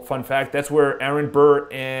little fun fact, that's where Aaron Burr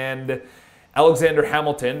and Alexander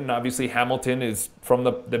Hamilton, and obviously Hamilton is from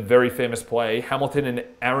the very famous play, Hamilton and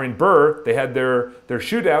Aaron Burr, they had their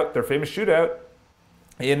shootout, their famous shootout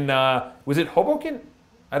in, was it Hoboken?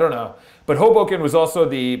 I don't know. But Hoboken was also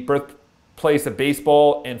the birthplace of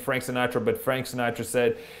baseball and Frank Sinatra, but Frank Sinatra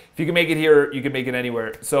said, if you can make it here, you can make it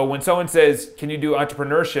anywhere. So when someone says, can you do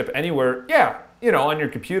entrepreneurship anywhere? Yeah, on your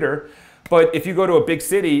computer. But if you go to a big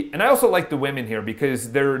city, and I also like the women here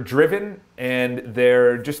because they're driven and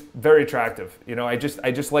they're just very attractive. I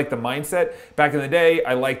just like the mindset. Back in the day,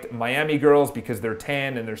 I liked Miami girls because they're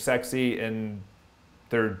tan and they're sexy and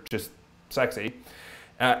they're just sexy.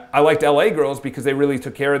 I liked LA girls because they really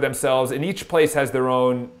took care of themselves, and each place has their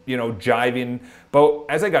own, jiving. But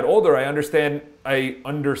as I got older, I understand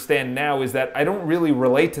now is that I don't really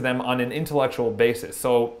relate to them on an intellectual basis.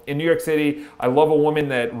 So in New York City, I love a woman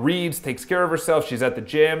that reads, takes care of herself. She's at the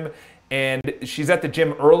gym, and she's at the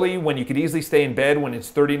gym early when you could easily stay in bed when it's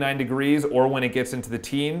 39 degrees or when it gets into the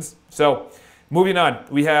teens. So moving on,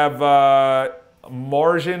 we have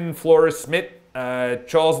Marjan Flores-Smith.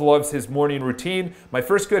 Charles loves his morning routine. My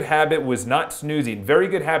first good habit was not snoozing. Very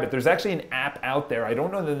good habit. There's actually an app out there. I don't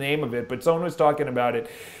know the name of it, but someone was talking about it.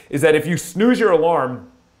 Is that if you snooze your alarm,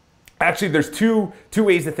 actually there's two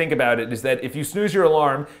ways to think about it. Is that if you snooze your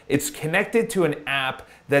alarm, it's connected to an app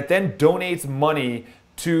that then donates money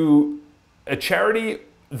to a charity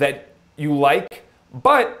that you like,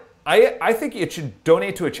 but I think it should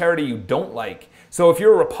donate to a charity you don't like. So if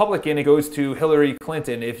you're a Republican, it goes to Hillary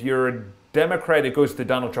Clinton. If you're a Democrat, it goes to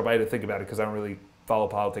Donald Trump. I had to think about it because I don't really follow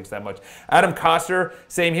politics that much. Adam Koster,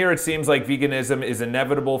 same here. It seems like veganism is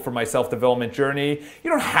inevitable for my self-development journey. You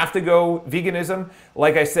don't have to go veganism.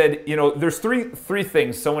 Like I said, there's three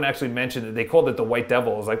things. Someone actually mentioned that they called it the white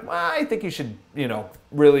devil. I was like, well, I think you should,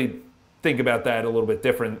 really think about that a little bit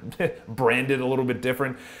different, brand it a little bit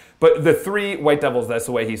different. But the three white devils, that's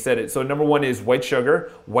the way he said it. So number one is white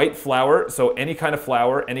sugar, white flour, so any kind of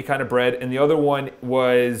flour, any kind of bread, and the other one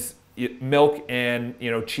was milk and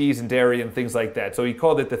cheese and dairy and things like that. So he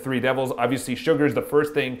called it the three devils. Obviously, sugar is the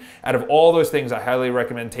first thing. Out of all those things, I highly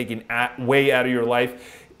recommend taking way out of your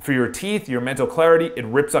life. For your teeth, your mental clarity, it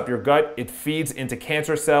rips up your gut. It feeds into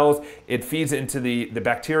cancer cells. It feeds into the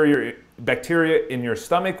bacteria in your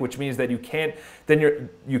stomach, which means that you can't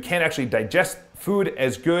actually digest food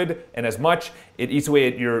as good and as much. It eats away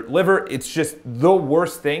at your liver. It's just the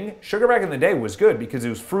worst thing. Sugar back in the day was good because it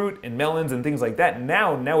was fruit and melons and things like that.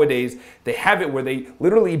 Nowadays, they have it where they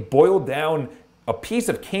literally boil down a piece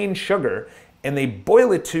of cane sugar and they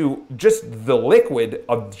boil it to just the liquid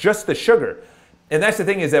of just the sugar. And that's the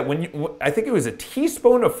thing is that I think it was a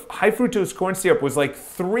teaspoon of high fructose corn syrup was like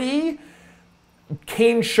 3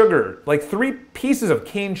 cane sugar, like 3 pieces of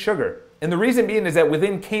cane sugar. And the reason being is that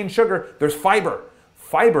within cane sugar, there's fiber.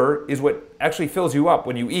 Fiber is what actually fills you up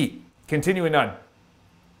when you eat. Continuing on.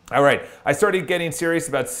 All right, I started getting serious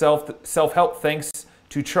about self-help thanks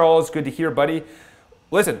to Charles. Good to hear, buddy.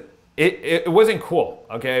 Listen, it wasn't cool,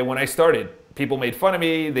 okay? When I started, people made fun of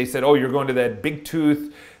me. They said, oh, you're going to that big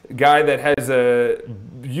tooth guy that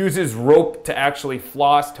uses rope to actually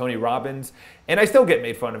floss, Tony Robbins. And I still get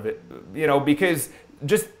made fun of it, because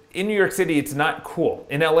just in New York City, it's not cool.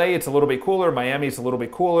 In LA, it's a little bit cooler. Miami, it's a little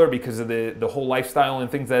bit cooler because of the whole lifestyle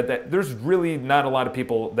and things that there's really not a lot of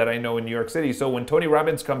people that I know in New York City. So when Tony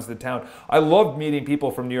Robbins comes to town, I love meeting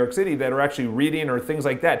people from New York City that are actually reading or things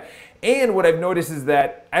like that. And what I've noticed is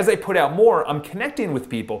that as I put out more, I'm connecting with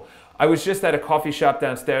people. I was just at a coffee shop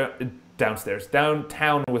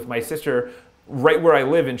downtown with my sister, right where I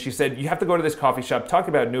live, and she said, you have to go to this coffee shop, talk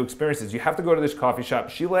about new experiences. You have to go to this coffee shop.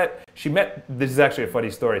 She met, this is actually a funny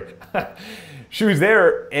story. She was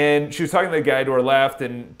there, and she was talking to the guy to her left,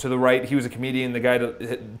 and to the right, he was a comedian, the guy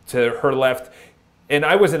to her left. And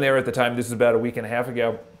I wasn't there at the time. This was about a week and a half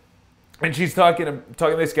ago. And she's talking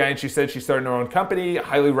to this guy, and she said she's starting her own company. I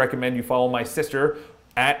highly recommend you follow my sister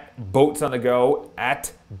at Boats on the Go,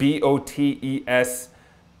 at BOTES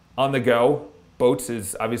on the Go. Boats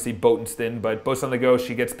is obviously Boatenston, but Boats on the Go,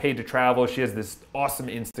 she gets paid to travel. She has this awesome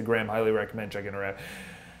Instagram. Highly recommend checking her out.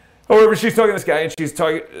 However, she's talking to this guy, and she's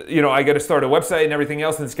talking, you know, I got to start a website and everything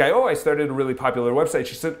else. And this guy, oh, I started a really popular website.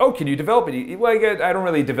 She said, oh, can you develop it? Well, I don't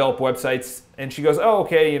really develop websites. And she goes, oh,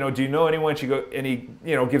 okay, you know, do you know anyone? And he,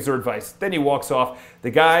 you know, gives her advice. Then he walks off.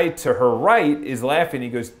 The guy to her right is laughing. He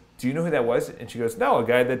goes, do you know who that was? And she goes, no, a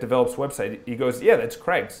guy that develops website. He goes, yeah, that's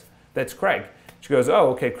Craig's. That's Craig. She goes,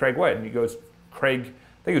 oh, okay, Craig what? And he goes, Craig,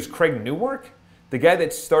 I think it was Craig Newmark, the guy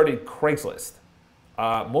that started Craigslist,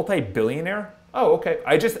 multi-billionaire. Oh, okay.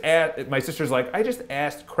 I just asked, my sister's like, I just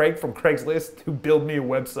asked Craig from Craigslist to build me a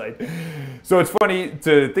website. So it's funny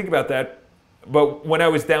to think about that. But when I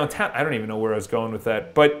was downtown, I don't even know where I was going with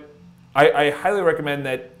that. But I highly recommend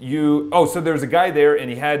that you, oh, so there was a guy there and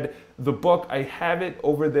he had the book. I have it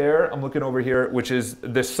over there. I'm looking over here, which is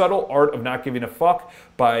The Subtle Art of Not Giving a Fuck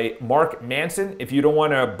by Mark Manson. If you don't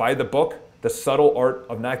want to buy the book, The Subtle Art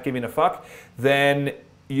of Not Giving a Fuck, then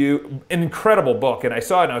an incredible book. And I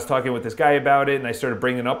saw it and I was talking with this guy about it and I started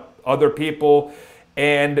bringing up other people.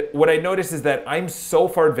 And what I noticed is that I'm so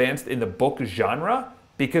far advanced in the book genre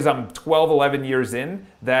because I'm 12, 11 years in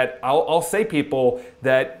that I'll say people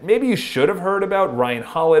that maybe you should have heard about. Ryan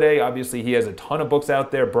Holiday, obviously he has a ton of books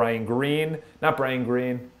out there. Brian Greene, not Brian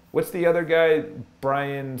Greene. What's the other guy?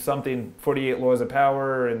 Brian something, 48 Laws of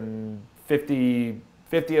Power and 50th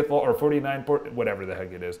Law or 49, whatever the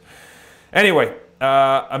heck it is. Anyway,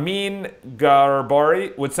 Amin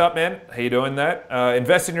Garbari, what's up, man? How you doing that?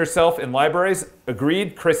 Invest in yourself in libraries.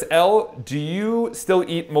 Agreed. Chris L, do you still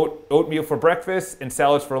eat oatmeal for breakfast and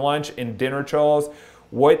salads for lunch and dinner, Charles?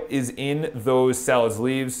 What is in those salads?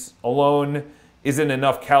 Leaves alone isn't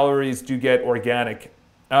enough calories to get organic.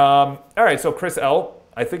 All right, so Chris L,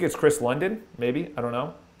 I think it's Chris London, maybe, I don't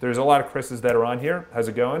know. There's a lot of Chris's that are on here. How's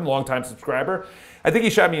it going? Long-time subscriber. I think he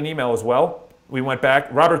shot me an email as well. We went back.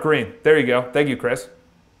 Robert Greene. There you go. Thank you, Chris.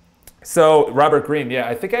 So Robert Greene, yeah,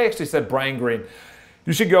 I think I actually said Brian Greene.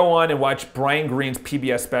 You should go on and watch Brian Greene's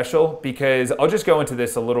PBS special because I'll just go into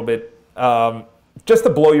this a little bit just to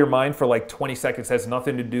blow your mind for like 20 seconds. It has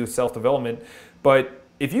nothing to do with self-development. But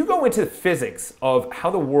if you go into physics of how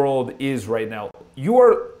the world is right now, you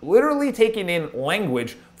are literally taking in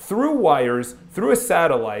language through wires, through a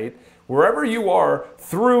satellite, wherever you are,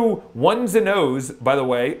 through ones and O's, by the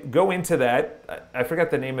way, go into that. I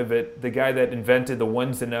forgot the name of it. The guy that invented the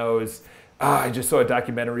ones and O's. I just saw a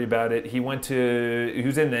documentary about it. He was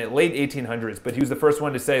in the late 1800s, but he was the first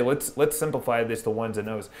one to say, let's simplify this to ones and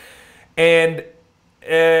O's. And,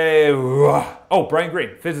 Brian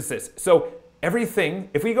Greene, physicist. So everything,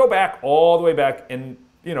 if we go back all the way back and,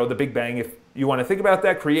 you know, the Big Bang, if you want to think about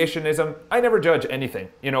that, creationism, I never judge anything.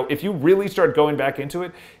 You know, if you really start going back into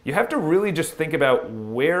it, you have to really just think about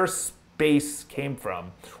where space came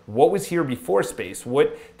from. What was here before space?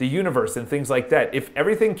 What the universe and things like that. If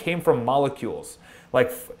everything came from molecules,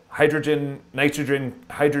 like hydrogen, nitrogen,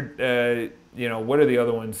 you know, what are the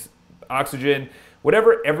other ones? Oxygen,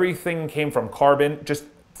 whatever, everything came from carbon, just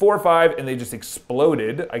 4 or 5, and they just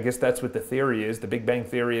exploded. I guess that's what the theory is, the Big Bang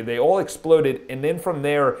Theory. They all exploded, and then from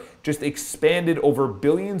there, just expanded over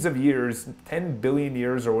billions of years, 10 billion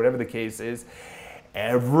years, or whatever the case is.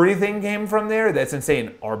 Everything came from there. That's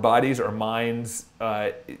insane. Our bodies, our minds,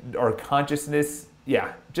 our consciousness.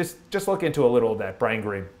 Yeah, just look into a little of that, Brian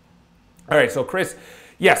Greene. All right, so Chris,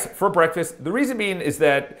 yes, for breakfast. The reason being is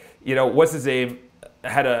that, you know, what's his name?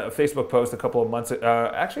 Had a Facebook post a couple of months,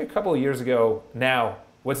 actually a couple of years ago now.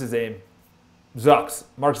 What's his name?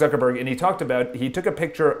 Mark Zuckerberg, and he took a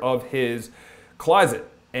picture of his closet,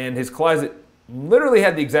 and his closet literally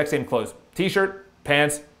had the exact same clothes. T-shirt,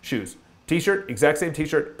 pants, shoes. T-shirt, exact same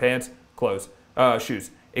t-shirt, pants, clothes,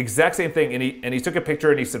 shoes. Exact same thing, and he took a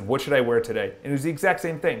picture and he said, what should I wear today? And it was the exact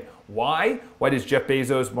same thing. Why? Why does Jeff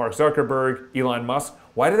Bezos, Mark Zuckerberg, Elon Musk,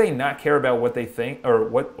 why do they not care about what they think, or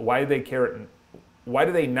why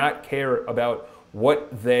do they not care about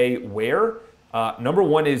what they wear? Number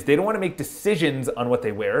one is they don't want to make decisions on what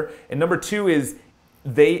they wear. And number two is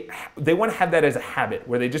they want to have that as a habit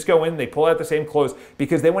where they just go in, they pull out the same clothes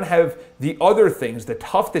because they want to have the other things, the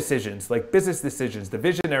tough decisions like business decisions, the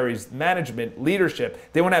visionaries, management,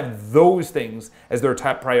 leadership. They want to have those things as their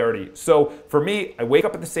top priority. So for me, I wake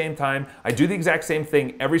up at the same time. I do the exact same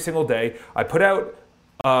thing every single day. I put out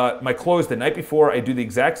my clothes the night before. I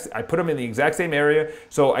put them in the exact same area.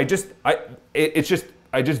 So I just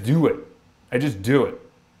do it. I just do it.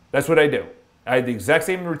 That's what I do. I have the exact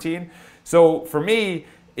same routine. So for me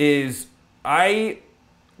is I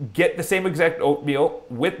get the same exact oatmeal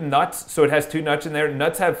with nuts. So it has 2 nuts in there.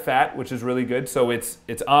 Nuts have fat, which is really good. So it's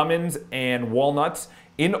almonds and walnuts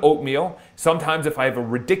in oatmeal. Sometimes if I have a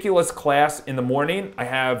ridiculous class in the morning, I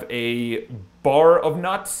have a bar of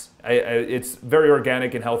nuts. It's very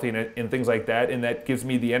organic and healthy and things like that. And that gives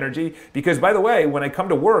me the energy. Because by the way, when I come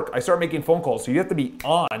to work, I start making phone calls. So you have to be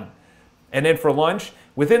on. And then for lunch,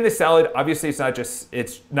 within the salad, obviously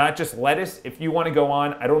it's not just lettuce. If you want to go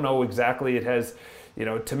on, I don't know exactly. It has,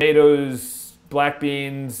 tomatoes, black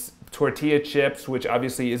beans, tortilla chips, which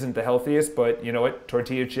obviously isn't the healthiest, but you know what?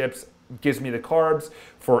 Tortilla chips gives me the carbs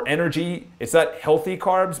for energy. It's not healthy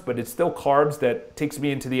carbs, but it's still carbs that takes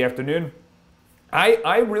me into the afternoon.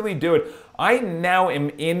 I really do it. I now am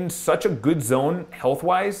in such a good zone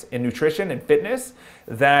health-wise in nutrition and fitness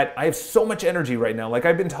that I have so much energy right now. Like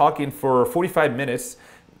I've been talking for 45 minutes.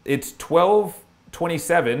 It's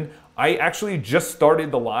 12:27. I actually just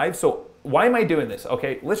started the live. So why am I doing this?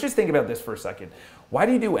 Okay, let's just think about this for a second. Why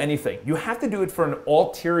do you do anything? You have to do it for an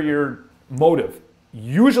ulterior motive.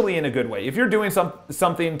 Usually in a good way. If you're doing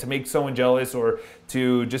something to make someone jealous or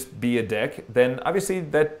to just be a dick, then obviously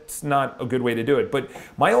that's not a good way to do it. But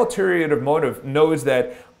my ulterior motive knows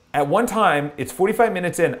that at one time, it's 45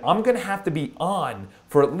 minutes in, I'm gonna have to be on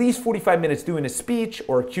for at least 45 minutes doing a speech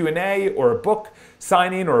or a Q&A or a book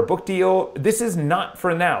signing or a book deal. This is not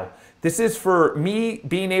for now. This is for me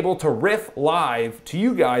being able to riff live to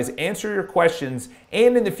you guys, answer your questions,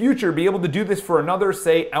 and in the future be able to do this for another,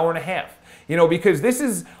 say, hour and a half.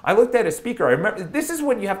 Because I looked at a speaker, I remember, this is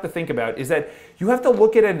what you have to think about, is that you have to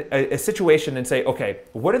look at a situation and say, okay,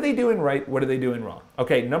 what are they doing right? What are they doing wrong?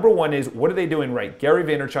 Okay, number one is, what are they doing right? Gary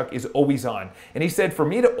Vaynerchuk is always on. And he said, for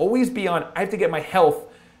me to always be on, I have to get my health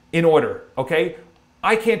in order, okay?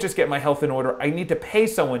 I can't just get my health in order. I need to pay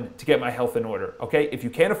someone to get my health in order, okay? If you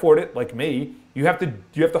can't afford it, like me, you have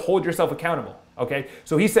to hold yourself accountable, okay?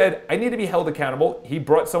 So he said, I need to be held accountable. He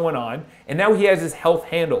brought someone on, and now he has his health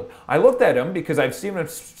handled. I looked at him because I've seen him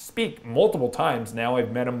speak multiple times now.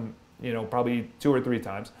 I've met him, probably 2 or 3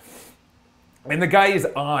 times. And the guy is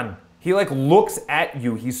on. He looks at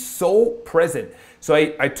you. He's so present. So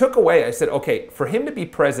I took away, I said, okay, for him to be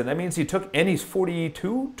present, that means and he's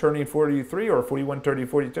 42, turning 43, or 41, turning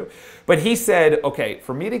 42. But he said, okay,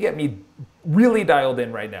 for me to get me really dialed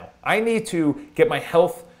in right now, I need to get my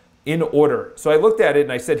health in order. So I looked at it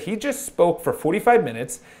and I said, he just spoke for 45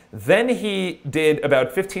 minutes. Then he did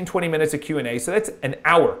about 15, 20 minutes of Q&A. So that's an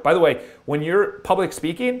hour. By the way, when you're public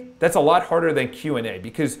speaking, that's a lot harder than Q&A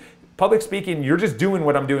because public speaking, you're just doing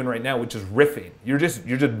what I'm doing right now, which is riffing. You're just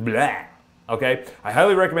blah. Okay, I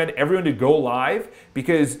highly recommend everyone to go live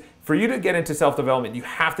because for you to get into self-development, you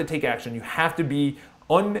have to take action. You have to be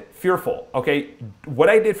unfearful. Okay, what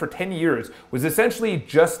I did for 10 years was essentially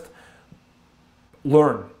just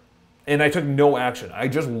learn, and I took no action. I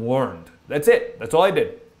just learned. That's it. That's all I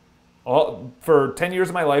did. For 10 years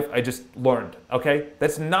of my life, I just learned. Okay,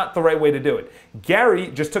 that's not the right way to do it.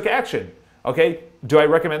 Gary just took action. Okay, do I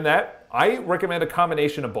recommend that? I recommend a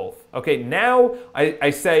combination of both. Okay, now I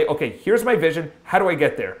say, okay, here's my vision. How do I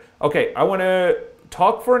get there? Okay, I want to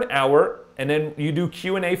talk for an hour, and then you do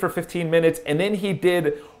Q&A for 15 minutes, and then he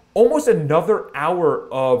did almost another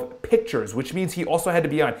hour of pictures, which means he also had to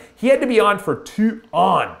be on. He had to be on for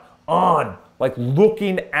like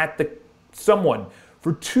looking at someone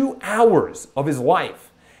for 2 hours of his life.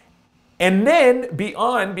 And then be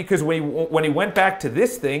on, because when he went back to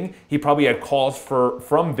this thing, he probably had calls from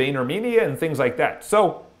VaynerMedia and things like that.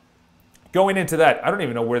 So going into that, I don't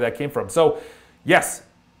even know where that came from. So yes,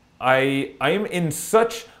 I am in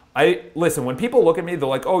such, listen, when people look at me, they're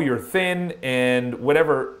like, oh, you're thin and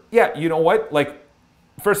whatever. Yeah, you know what?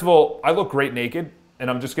 First of all, I look great naked,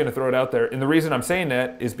 and I'm just going to throw it out there. And the reason I'm saying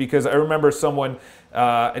that is because I remember someone,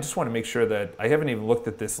 I just want to make sure that I haven't even looked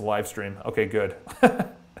at this live stream. Okay, good.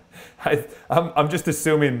 I'm just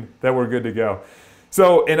assuming that we're good to go.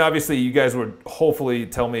 So, and obviously you guys would hopefully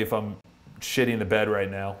tell me if I'm shitting the bed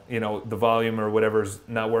right now, the volume or whatever's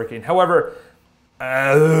not working. However,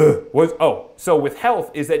 so with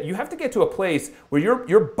health is that you have to get to a place where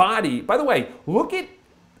your body, by the way, look at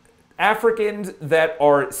Africans that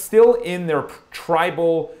are still in their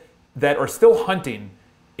tribal that are still hunting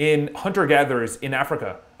in hunter-gatherers in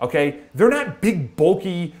Africa, okay? They're not big,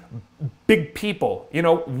 bulky, big people. You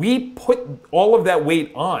know, we put all of that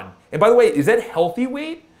weight on. And by the way, is that healthy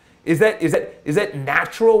weight? Is that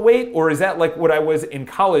natural weight? Or is that like what I was in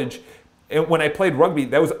college when I played rugby?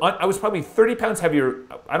 I was probably 30 pounds heavier.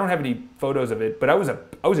 I don't have any photos of it, but I was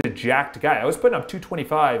a jacked guy. I was putting up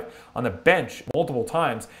 225 on the bench multiple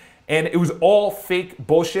times. And it was all fake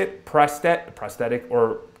bullshit, prosthetic,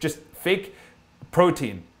 or just fake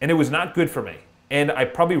protein. And it was not good for me. And I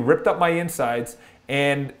probably ripped up my insides.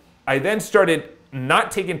 And I then started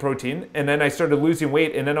not taking protein. And then I started losing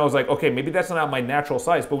weight. And then I was like, okay, maybe that's not my natural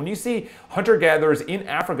size. But when you see hunter-gatherers in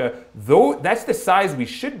Africa, though, that's the size we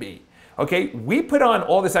should be. Okay, we put on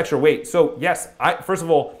all this extra weight. So yes, first of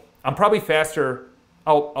all, I'm probably faster.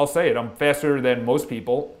 I'll say it. I'm faster than most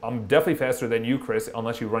people. I'm definitely faster than you, Chris,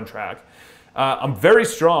 unless you run track. I'm very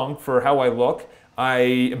strong for how I look. I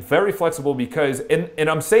am very flexible because, and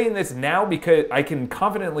I'm saying this now because I can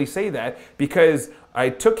confidently say that because I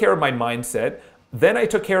took care of my mindset, then I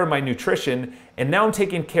took care of my nutrition, and now I'm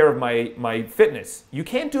taking care of my fitness. You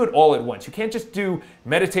can't do it all at once. You can't just do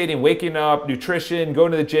meditating, waking up, nutrition,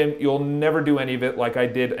 going to the gym. You'll never do any of it like I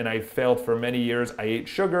did, and I failed for many years. I ate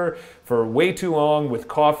sugar for way too long with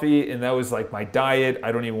coffee, and that was like my diet.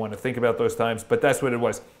 I don't even want to think about those times, but that's what it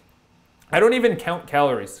was. I don't even count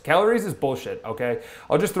calories. Calories is bullshit, okay?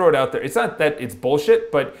 I'll just throw it out there. It's not that it's bullshit,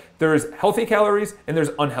 but there's healthy calories and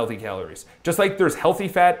there's unhealthy calories. Just like there's healthy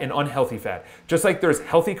fat and unhealthy fat. Just like there's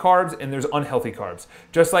healthy carbs and there's unhealthy carbs.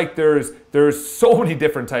 Just like there's so many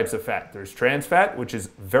different types of fat. There's trans fat, which is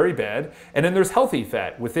very bad, and then there's healthy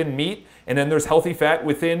fat within meat, and then there's healthy fat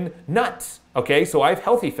within nuts, okay? So I have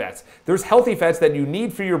healthy fats. There's healthy fats that you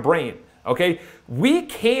need for your brain. Okay, we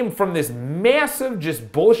came from this massive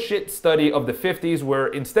just bullshit study of the 50s where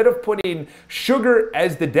instead of putting sugar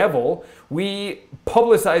as the devil, we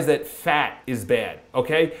publicized that fat is bad,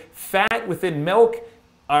 okay? Fat within milk,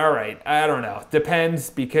 all right, I don't know,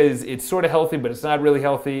 depends because it's sort of healthy, but it's not really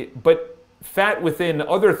healthy. But fat within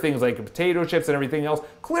other things like potato chips and everything else,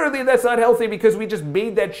 clearly that's not healthy because we just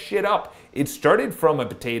made that shit up. It started from a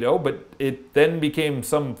potato, but it then became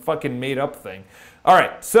some fucking made up thing. All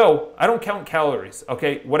right, so I don't count calories,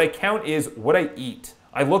 okay? What I count is what I eat.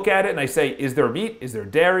 I look at it and I say, is there meat? Is there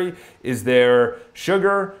dairy? Is there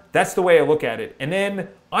sugar? That's the way I look at it. And then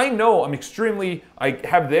I know I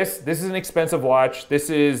have this. This is an expensive watch.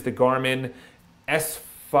 This is the Garmin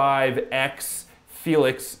S5X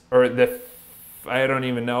Felix, or I don't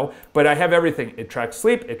even know, but I have everything. It tracks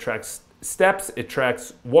sleep, it tracks steps, it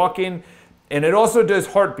tracks walking, and it also does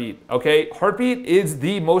heartbeat, okay? Heartbeat is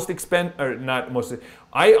the most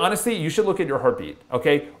honestly, you should look at your heartbeat,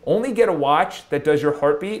 okay? Only get a watch that does your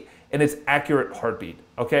heartbeat and it's accurate heartbeat,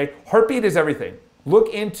 okay? Heartbeat is everything. Look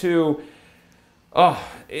into, by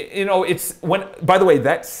the way,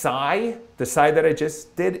 that sigh, the sigh that I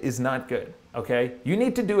just did is not good, okay? You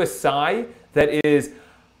need to do a sigh that is,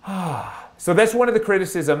 So that's one of the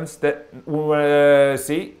criticisms that,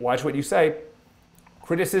 watch what you say.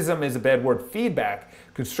 Criticism is a bad word. Feedback,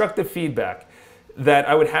 constructive feedback that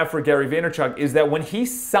I would have for Gary Vaynerchuk is that when he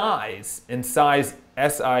sighs, and sighs,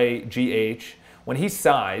 S-I-G-H, when he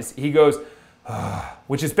sighs, he goes,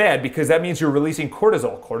 which is bad because that means you're releasing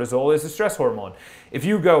cortisol. Cortisol is a stress hormone. If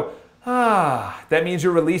you go, that means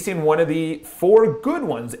you're releasing one of the 4 good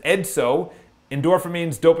ones, EDSO,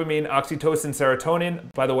 endorphins, dopamine, oxytocin,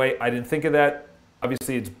 serotonin. By the way, I didn't think of that.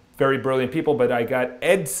 Obviously, it's very brilliant people, but I got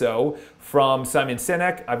EDSO from Simon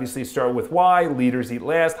Sinek. Obviously, Start With Why, Leaders Eat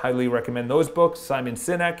Last. Highly recommend those books, Simon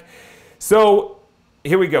Sinek. So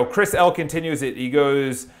here we go. Chris L. continues it. He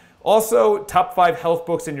goes, also, top 5 health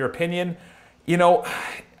books in your opinion. You know,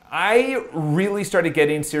 I really started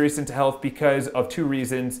getting serious into health because of 2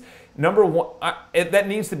 reasons. Number one, that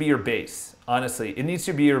needs to be your base, honestly. It needs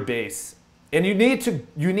to be your base. And you need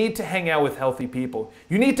to hang out with healthy people.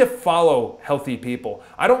 You need to follow healthy people.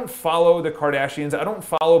 I don't follow the Kardashians. I don't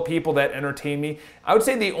follow people that entertain me. I would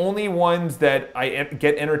say the only ones that I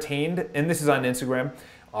get entertained, and this is on Instagram,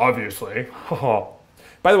 obviously.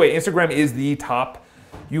 By the way, Instagram is the top.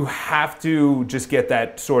 You have to just get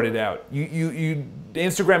that sorted out.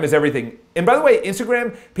 Instagram is everything. And by the way,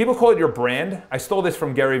 Instagram, people call it your brand. I stole this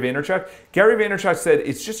from Gary Vaynerchuk. Gary Vaynerchuk said,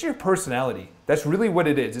 it's just your personality. That's really what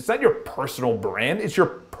it is. It's not your personal brand. It's your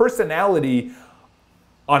personality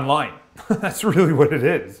online. That's really what it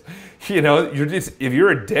is. You know, if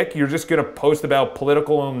you're a dick, you're just gonna post about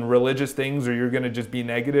political and religious things, or you're gonna just be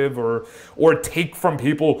negative or take from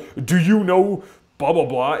people, do you know, blah, blah,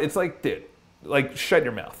 blah. It's like, dude, like, shut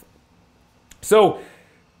your mouth. So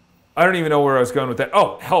I don't even know where I was going with that.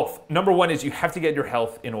 Oh, health. Number one is you have to get your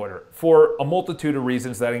health in order for a multitude of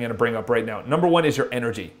reasons that I'm going to bring up right now. Number one is your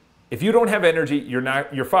energy. If you don't have energy,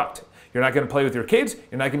 you're fucked. You're not going to play with your kids.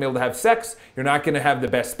 You're not going to be able to have sex. You're not going to have the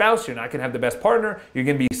best spouse. You're not going to have the best partner. You're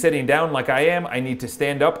going to be sitting down like I am. I need to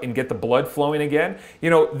stand up and get the blood flowing again. You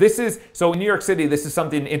know, so in New York City, this is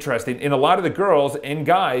something interesting. In a lot of the girls and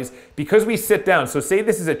guys, because we sit down, so say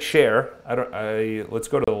this is a chair. Let's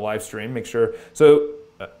go to the live stream, make sure. So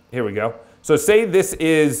here we go. So say this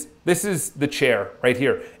is the chair right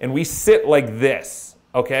here, and we sit like this.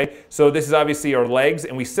 Okay, so this is obviously our legs,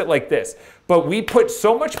 and we sit like this. But we put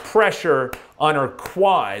so much pressure on our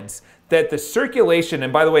quads that the circulation,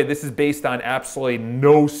 and by the way, this is based on absolutely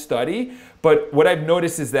no study, but what I've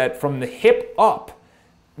noticed is that from the hip up,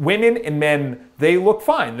 women and men, they look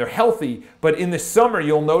fine, they're healthy, but in the summer,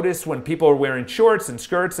 you'll notice when people are wearing shorts and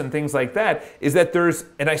skirts and things like that, is that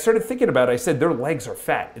and I started thinking about it, I said their legs are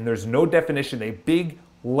fat, and there's no definition, they have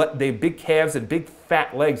big calves and big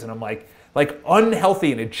fat legs, and I'm like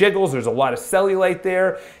unhealthy, and it jiggles. There's a lot of cellulite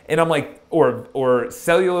there, and I'm like, or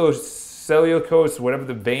cellulose, whatever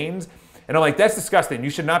the veins, and I'm like, that's disgusting. You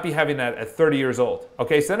should not be having that at 30 years old.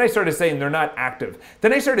 Okay, so then I started saying they're not active.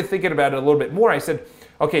 Then I started thinking about it a little bit more. I said,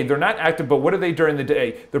 okay, they're not active, but what are they during the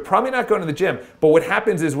day? They're probably not going to the gym. But what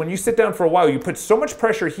happens is when you sit down for a while, you put so much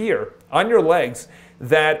pressure here on your legs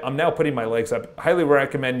that I'm now putting my legs up. Highly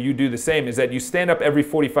recommend you do the same, is that you stand up every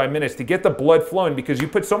 45 minutes to get the blood flowing, because you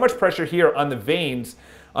put so much pressure here on the veins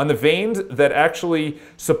that actually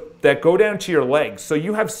that go down to your legs. So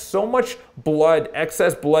you have so much blood,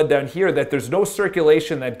 excess blood down here, that there's no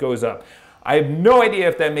circulation that goes up. I have no idea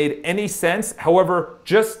if that made any sense. However,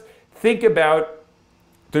 just think about,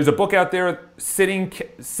 there's a book out there, Sitting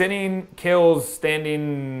Kills,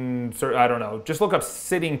 Standing, I don't know. Just look up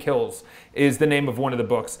Sitting Kills is the name of one of the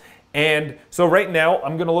books. And so right now,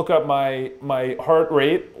 I'm gonna look up my heart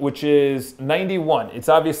rate, which is 91. It's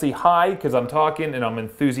obviously high because I'm talking and I'm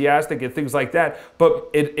enthusiastic and things like that,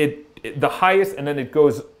 but the highest, and then it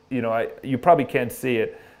goes, you know, you probably can't see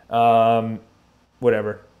it,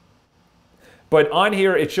 whatever. But on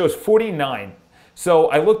here, it shows 49. So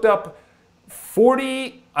I looked up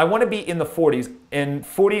 40, I want to be in the 40s, and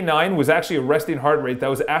 49 was actually a resting heart rate. That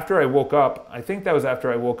was after I woke up. I think that was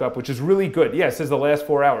after I woke up, which is really good. Yeah, it says the last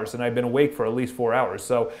 4 hours, and I've been awake for at least 4 hours.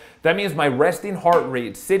 So that means my resting heart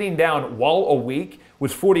rate, sitting down while awake,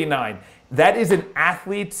 was 49. That is an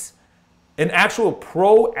actual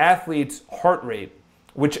pro athlete's heart rate,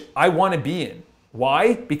 which I want to be in.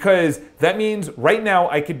 Why? Because that means right now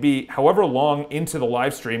I could be however long into the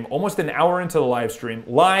live stream, almost an hour into the live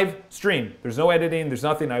stream. There's no editing, there's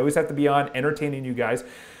nothing. I always have to be on entertaining you guys.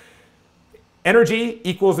 Energy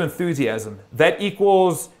equals enthusiasm. That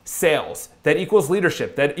equals sales. That equals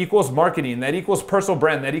leadership. That equals marketing. That equals personal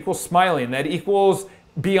brand. That equals smiling. That equals,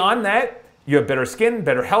 beyond that, you have better skin,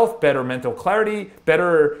 better health, better mental clarity,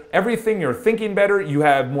 better everything. You're thinking better. You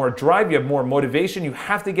have more drive. You have more motivation. You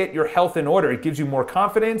have to get your health in order. It gives you more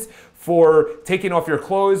confidence for taking off your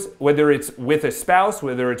clothes, whether it's with a spouse,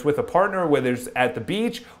 whether it's with a partner, whether it's at the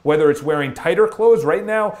beach, whether it's wearing tighter clothes. Right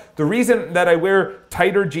now, the reason that I wear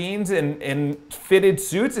tighter jeans and fitted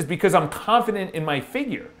suits is because I'm confident in my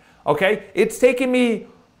figure. Okay? It's taken me,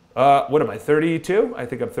 what am I, 32? I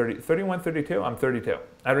think I'm 31, 32? I'm 32.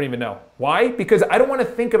 I don't even know. Why? Because I don't want to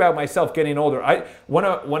think about myself getting older. One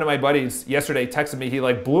of my buddies yesterday texted me, he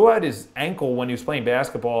like blew out his ankle when he was playing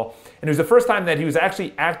basketball, and it was the first time that he was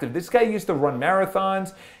actually active. This guy used to run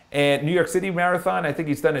marathons, and New York City Marathon, I think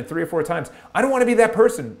he's done it 3 or 4 times. I don't want to be that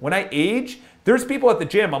person. When I age, there's people at the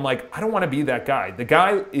gym, I'm like, I don't want to be that guy. The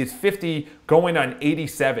guy is 50 going on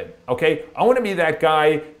 87, okay? I want to be that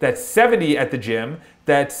guy that's 70 at the gym,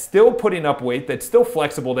 that's still putting up weight, that's still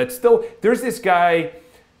flexible, there's this guy,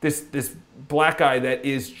 this black guy that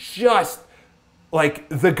is just like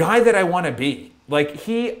the guy that I want to be. Like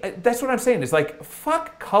that's what I'm saying, is like,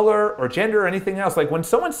 fuck color or gender or anything else. Like when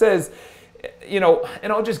someone says, you know,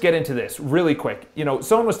 and I'll just get into this really quick. You know,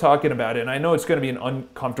 someone was talking about it, and I know it's going to be an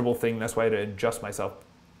uncomfortable thing. That's why I had to adjust myself.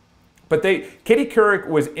 But Katie Couric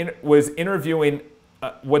was interviewing,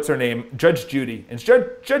 what's her name? Judge Judy. And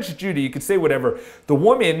Judge Judy, you could say whatever. The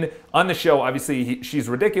woman on the show, obviously, she's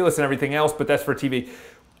ridiculous and everything else, but that's for TV.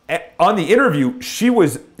 On the interview,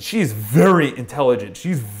 she's very intelligent.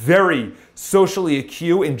 She's very socially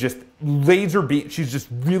acute and just laser beat. She's just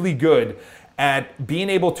really good at being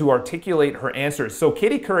able to articulate her answers. So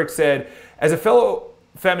Katie Couric said, as a fellow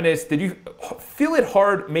feminist, did you feel it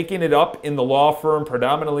hard making it up in the law firm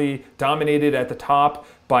predominantly dominated at the top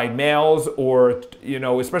by males, or, you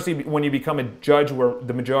know, especially when you become a judge where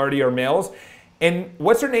the majority are males? And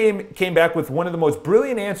what's her name came back with one of the most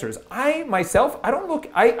brilliant answers. I myself, I don't look,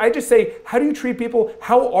 I just say, how do you treat people?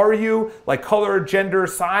 How are you? Like color, gender,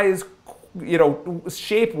 size, you know,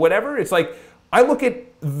 shape, whatever. It's like, I look at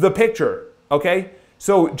the picture, okay?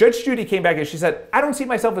 So Judge Judy came back and she said, I don't see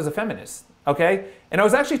myself as a feminist, okay? And I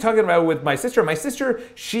was actually talking about it with my sister. My sister,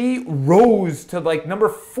 she rose to like number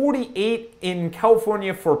 48 in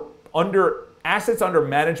California for assets under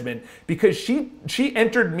management because she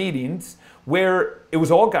entered meetings where it was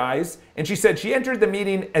all guys, and she said she entered the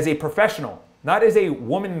meeting as a professional, not as a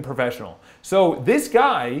woman professional. So this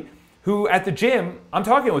guy who at the gym, I'm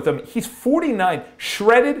talking with him, he's 49,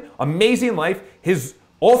 shredded, amazing life.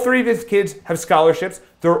 All three of his kids have scholarships.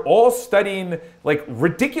 They're all studying like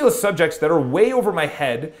ridiculous subjects that are way over my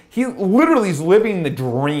head. He literally is living the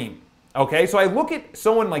dream, okay? So I look at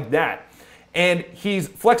someone like that, and he's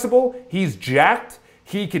flexible, he's jacked,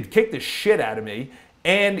 he could kick the shit out of me,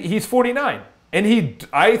 and he's 49. And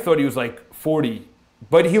I thought he was like 40,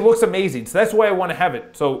 but he looks amazing. So that's why I want to have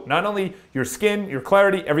it. So not only your skin, your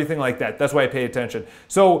clarity, everything like that. That's why I pay attention.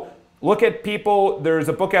 So look at people. There's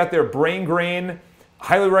a book out there, Brain Grain.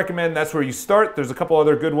 Highly recommend. That's where you start. There's a couple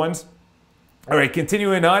other good ones. All right,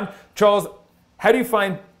 continuing on. Charles,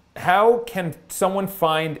 how can someone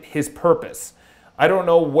find his purpose? I don't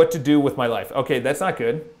know what to do with my life. Okay, that's not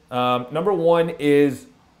good. Number one is,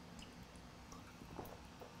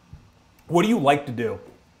 what do you like to do?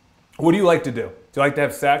 What do you like to do? Do you like to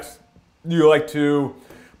have sex? Do you like to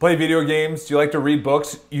play video games? Do you like to read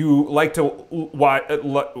books? You like to watch,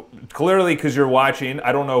 clearly because you're watching,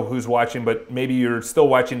 I don't know who's watching, but maybe you're still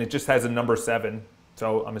watching, it just has a number 7,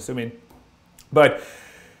 so I'm assuming. But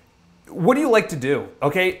what do you like to do,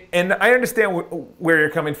 okay? And I understand where you're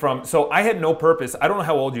coming from. So I had no purpose. I don't know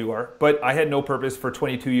how old you are, but I had no purpose for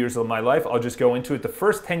 22 years of my life. I'll just go into it. The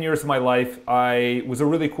first 10 years of my life, I was a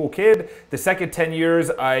really cool kid. The second 10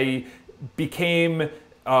 years, I became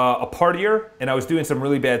a partier, and I was doing some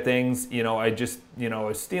really bad things. You know, I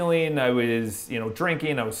was stealing, I was,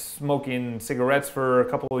 drinking, I was smoking cigarettes for a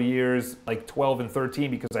couple of years, like 12 and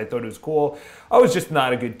 13, because I thought it was cool. I was just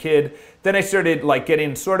not a good kid. Then I started like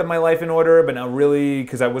getting sort of my life in order, but not really,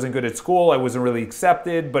 because I wasn't good at school. I wasn't really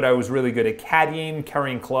accepted, but I was really good at caddying,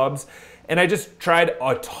 carrying clubs. And I just tried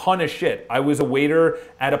a ton of shit. I was a waiter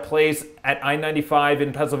at a place at I-95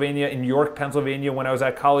 in Pennsylvania, in York, Pennsylvania, when I was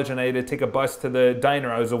at college, and I had to take a bus to the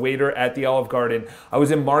diner. I was a waiter at the Olive Garden. I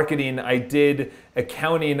was in marketing. I did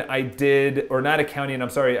accounting. I did electric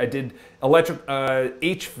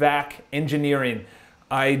HVAC engineering.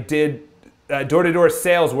 I did door-to-door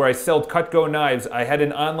sales where I sold Cutco knives. I had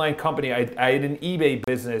an online company. I had an eBay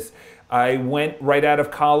business. I went right out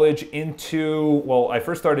of college I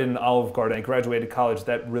first started in Olive Garden. I graduated college.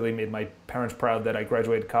 That really made my parents proud that I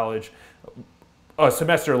graduated college a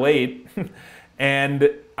semester late. And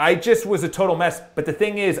I just was a total mess. But the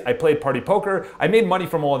thing is, I played party poker. I made money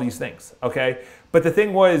from all these things, okay? But the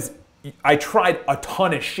thing was, I tried a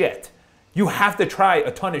ton of shit. You have to try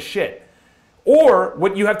a ton of shit. Or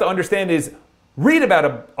what you have to understand is read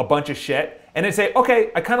about a bunch of shit and then say,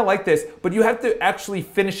 okay, I kind of like this, but you have to actually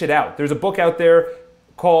finish it out. There's a book out there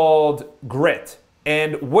called Grit.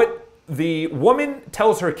 And what the woman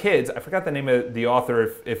tells her kids, I forgot the name of the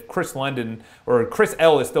author, if Chris London or Chris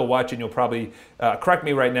L is still watching, you'll probably correct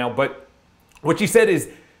me right now, but what she said is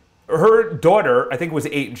her daughter, I think it was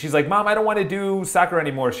 8, and she's like, Mom, I don't want to do soccer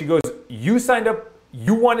anymore. She goes, you signed up,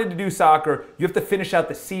 you wanted to do soccer, you have to finish out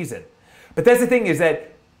the season. But that's the thing, is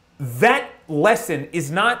that lesson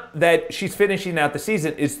is not that she's finishing out the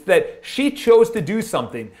season, it's that she chose to do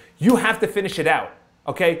something. You have to finish it out,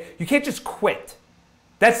 okay? You can't just quit.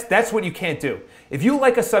 That's what you can't do. If you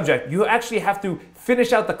like a subject, you actually have to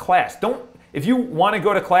finish out the class. If you want to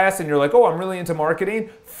go to class and you're like, oh, I'm really into marketing,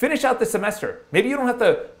 finish out the semester. Maybe you don't have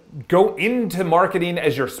to go into marketing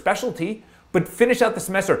as your specialty, but finish out the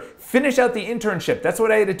semester, finish out the internship. That's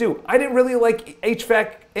what I had to do. I didn't really like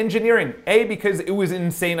HVAC engineering, because it was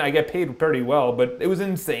insane. I get paid pretty well, but it was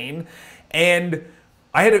insane. And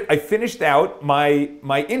I finished out my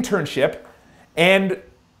internship, and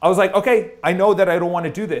I was like, okay, I know that I don't want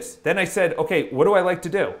to do this. Then I said, okay, what do I like to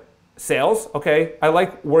do? Sales, okay. I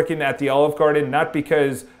like working at the Olive Garden, not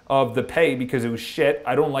because of the pay, because it was shit.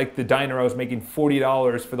 I don't like the diner. I was making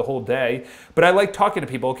 $40 for the whole day. But I like talking to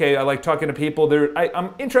people, okay? I like talking to people.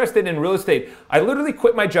 I'm interested in real estate. I literally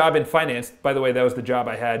quit my job in finance. By the way, that was the job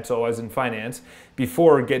I had, so I was in finance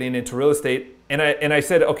before getting into real estate. And I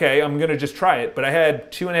said, okay, I'm gonna just try it. But I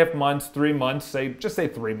had 2.5 months, 3 months, just say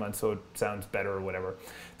 3 months so it sounds better or whatever.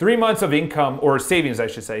 3 months of income, or savings, I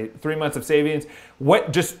should say. 3 months of savings.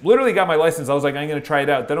 What just literally got my license. I was like, I'm gonna try it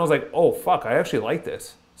out. Then I was like, oh fuck, I actually like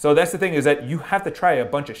this. So that's the thing, is that you have to try a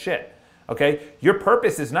bunch of shit, okay? Your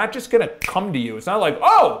purpose is not just gonna come to you. It's not like,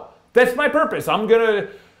 oh, that's my purpose. I'm gonna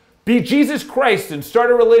be Jesus Christ and start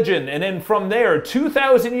a religion. And then from there,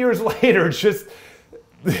 2,000 years later, just,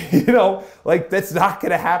 you know, like that's not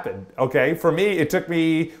gonna happen, okay? For me, it took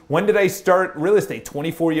me, when did I start real estate?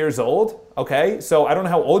 24 years old, okay? So I don't know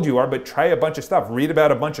how old you are, but try a bunch of stuff. Read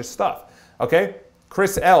about a bunch of stuff, okay?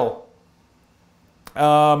 Chris L.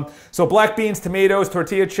 So black beans, tomatoes,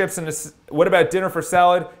 tortilla chips, and what about dinner for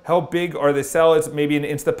salad? How big are the salads? Maybe an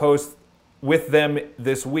Insta post with them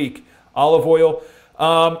this week. Olive oil.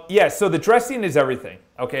 Yeah, so the dressing is everything,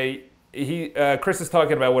 okay? Chris is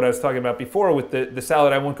talking about what I was talking about before with the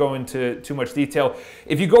salad. I won't go into too much detail.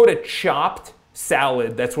 If you go to Chopped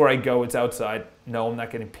Salad, that's where I go. It's outside. No, I'm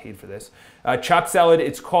not getting paid for this. Chopped Salad,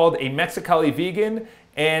 it's called a Mexicali vegan,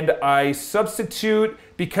 and I substitute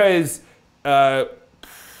because...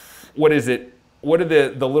 what is it? What are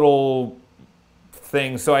the little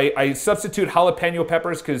things? So I substitute jalapeno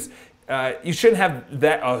peppers because you shouldn't have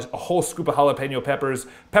that a whole scoop of jalapeno peppers.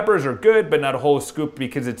 Peppers are good, but not a whole scoop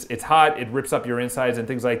because it's hot. It rips up your insides and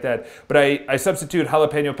things like that. But I substitute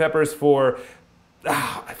jalapeno peppers for,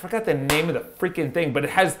 I forgot the name of the freaking thing, but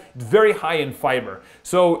it has very high in fiber.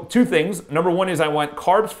 So two things. Number one is I want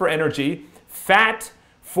carbs for energy, fat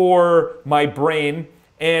for my brain,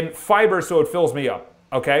 and fiber so it fills me up,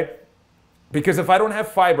 okay? Because if I don't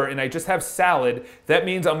have fiber and I just have salad, that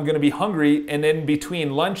means I'm gonna be hungry, and then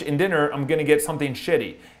between lunch and dinner, I'm gonna get something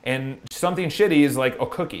shitty. And something shitty is like a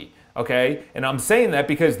cookie, okay? And I'm saying that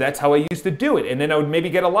because that's how I used to do it. And then I would maybe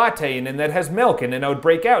get a latte, and then that has milk, and then I would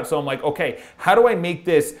break out. So I'm like, okay, how do I make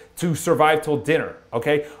this to survive till dinner,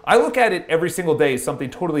 okay? I look at it every single day as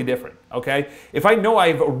something totally different, okay? If I know I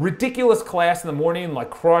have a ridiculous class in the morning,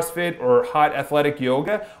 like CrossFit or hot athletic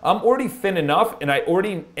yoga, I'm already thin enough, and I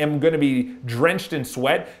already am gonna be drenched in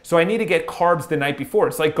sweat, so I need to get carbs the night before.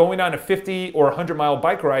 It's like going on a 50 or 100-mile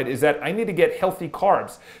bike ride, is that I need to get healthy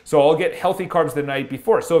carbs. So I'll get healthy carbs the night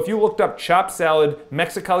before. So if you looked up Chopped Salad,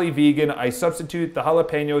 Mexicali vegan, I substitute the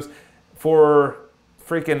jalapenos for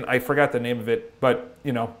freaking, I forgot the name of it, but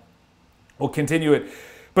you know, we'll continue it.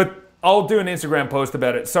 But I'll do an Instagram post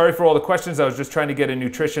about it. Sorry for all the questions. I was just trying to get a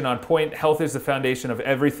nutrition on point. Health is the foundation of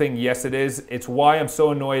everything. Yes, it is. It's why I'm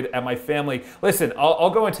so annoyed at my family. Listen, I'll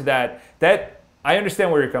go into that. I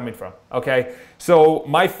understand where you're coming from, okay? So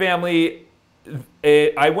my family,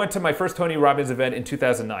 I went to my first Tony Robbins event in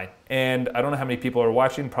 2009, and I don't know how many people are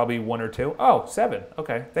watching, probably 1 or 2. Oh, 7.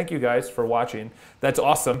 Okay, thank you guys for watching. That's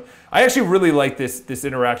awesome. I actually really like this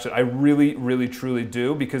interaction. I really, really, truly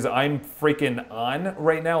do, because I'm freaking on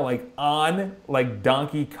right now, like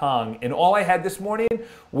Donkey Kong. And all I had this morning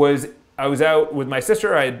was, I was out with my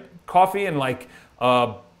sister, I had coffee and like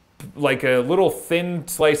a little thin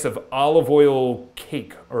slice of olive oil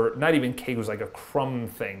cake, or not even cake, it was like a crumb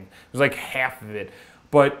thing. It was like half of it.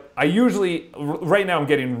 But I usually, right now I'm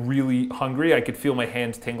getting really hungry. I could feel my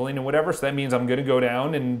hands tingling and whatever, so that means I'm gonna go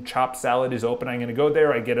down, and Chopped Salad is open. I'm gonna go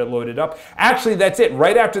there, I get it loaded up. Actually, that's it.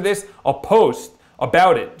 Right after this, I'll post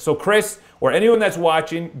about it. So Chris, or anyone that's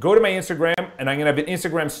watching, go to my Instagram, and I'm gonna have an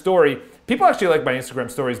Instagram story. People actually like my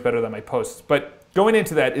Instagram stories better than my posts, but going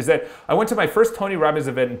into that is that I went to my first Tony Robbins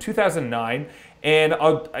event in 2009, and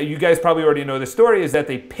you guys probably already know the story, is that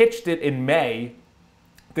they pitched it in May.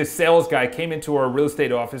 This sales guy came into our real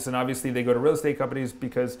estate office, and obviously they go to real estate companies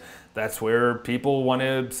because that's where people want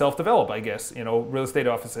to self-develop, I guess, you know, real estate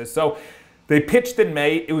offices. So they pitched in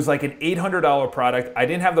May. It was like an $800 product. I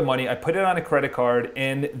didn't have the money. I put it on a credit card,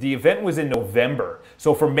 and the event was in November.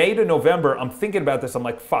 So from May to November, I'm thinking about this. I'm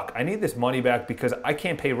like, fuck, I need this money back because I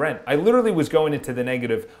can't pay rent. I literally was going into the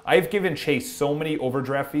negative. I've given Chase so many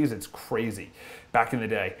overdraft fees. It's crazy back in the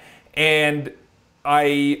day. And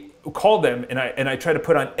I called them, and I tried to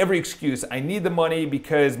put on every excuse. I need the money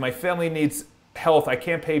because my family needs health, I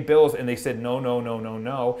can't pay bills. And they said, no, no, no, no,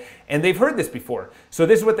 no. And they've heard this before. So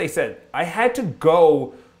this is what they said. I had to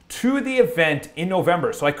go to the event in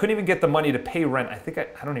November, so I couldn't even get the money to pay rent. I think,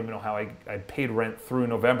 I don't even know how I paid rent through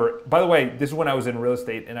November. By the way, this is when I was in real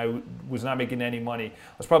estate, and I was not making any money.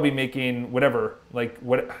 I was probably making whatever,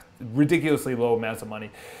 ridiculously low amounts of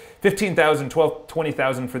money. $15,000, $12,000,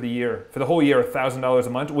 $20,000 for the year. For the whole year, $1,000 a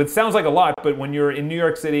month, which sounds like a lot, but when you're in New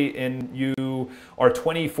York City and you are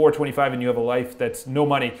 24, 25 and you have a life, that's no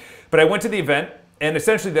money. But I went to the event, and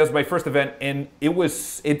essentially that was my first event, and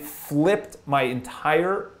it flipped my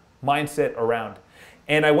entire mindset around.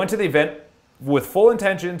 And I went to the event with full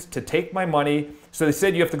intentions to take my money. So they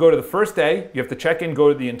said you have to go to the first day, you have to check in, go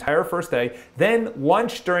to the entire first day, then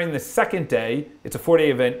lunch during the second day, it's a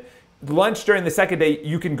 4-day event, lunch during the second day,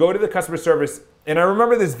 you can go to the customer service. And I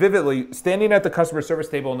remember this vividly, standing at the customer service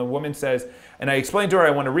table, and the woman says, and I explained to her, I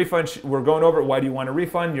want a refund. We're going over it. Why do you want a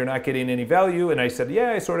refund? You're not getting any value. And I said,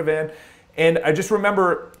 yeah, I sort of am. And I just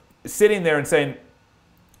remember sitting there and saying,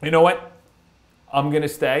 you know what? I'm going to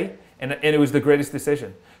stay. And it was the greatest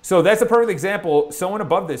decision. So that's a perfect example. Someone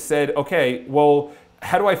above this said, okay, well,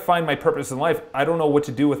 how do I find my purpose in life? I don't know what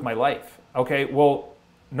to do with my life. Okay, well,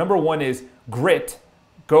 number one is grit.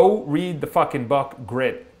 Go read the fucking book,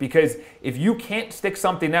 Grit. Because if you can't stick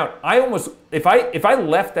something out, if I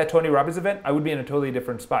left that Tony Robbins event, I would be in a totally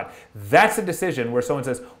different spot. That's a decision where someone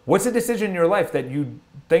says, what's a decision in your life that you,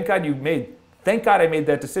 thank God you made? Thank God I made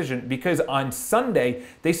that decision, because on Sunday,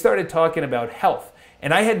 they started talking about health.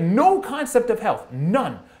 And I had no concept of health,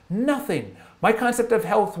 none, nothing. My concept of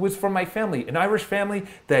health was from my family, an Irish family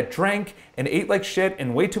that drank and ate like shit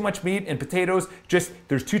and way too much meat and potatoes. Just,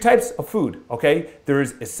 there's two types of food, okay?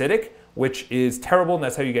 There's acidic, which is terrible, and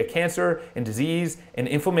that's how you get cancer and disease and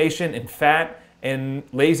inflammation and fat and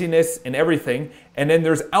laziness and everything. And then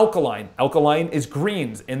there's alkaline. Alkaline is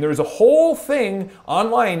greens. And there's a whole thing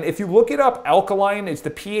online. If you look it up, alkaline, it's the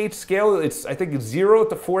pH scale. It's, I think, 0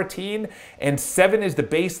 to 14, and 7 is the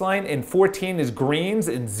baseline, and 14 is greens,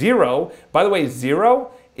 and 0, by the way, 0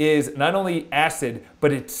 is not only acid,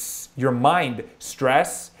 but it's your mind,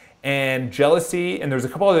 stress and jealousy, and there's a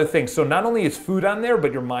couple other things. So not only is food on there,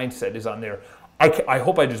 but your mindset is on there. I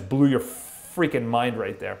hope I just blew your freaking mind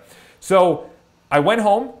right there. So I went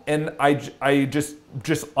home and I just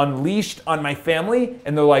unleashed on my family,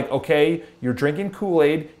 and they're like, okay, you're drinking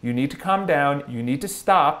Kool-Aid, you need to calm down, you need to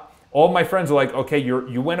stop. All my friends are like, okay,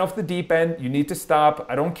 you went off the deep end, you need to stop.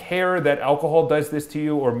 I don't care that alcohol does this to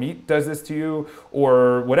you or meat does this to you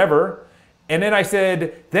or whatever. And then I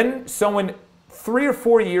said, then someone 3 or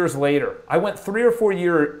 4 years later, I went 3 or 4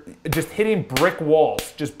 years just hitting brick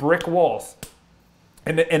walls, just brick walls.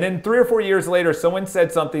 And then 3 or 4 years later, someone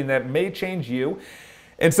said something that may change you.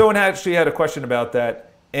 And someone actually had a question about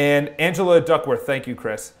that. And Angela Duckworth, thank you,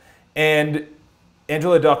 Chris. And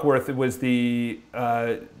Angela Duckworth was the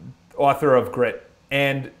author of Grit.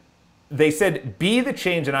 And they said, be the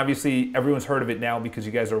change. And obviously, everyone's heard of it now because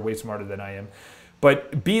you guys are way smarter than I am.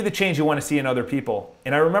 But be the change you want to see in other people.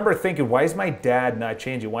 And I remember thinking, why is my dad not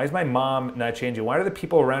changing? Why is my mom not changing? Why are the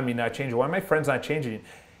people around me not changing? Why are my friends not changing?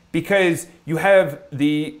 Because you have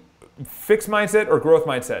the fixed mindset or growth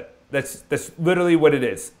mindset. That's literally what it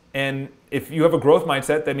is. And if you have a growth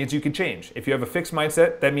mindset, that means you can change. If you have a fixed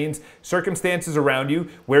mindset, that means circumstances around you,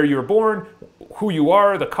 where you were born, who you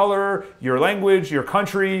are, the color, your language, your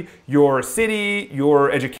country, your city,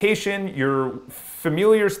 your education, your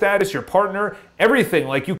familiar status, your partner, everything.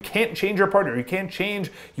 Like, you can't change your partner. You can't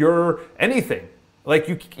change your anything. Like,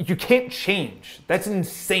 you can't change. That's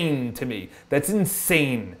insane to me. That's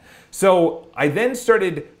insane. So I then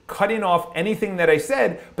started cutting off anything that I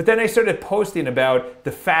said, but then I started posting about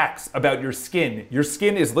the facts about your skin. Your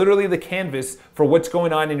skin is literally the canvas for what's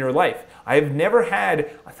going on in your life. I've never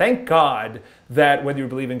had, thank God, that whether you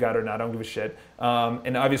believe in God or not, I don't give a shit.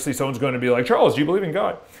 And obviously someone's going to be like, Charles, do you believe in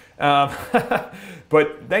God?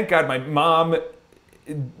 But thank God my mom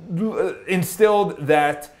instilled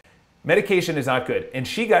that medication is not good. And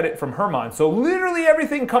she got it from her mom. So literally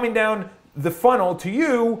everything coming down the funnel to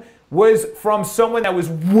you was from someone that was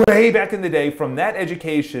way back in the day, from that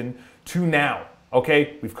education to now.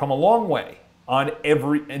 Okay, we've come a long way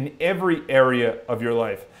in every area of your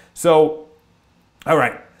life. So, all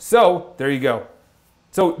right, so there you go.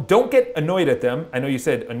 So don't get annoyed at them. I know you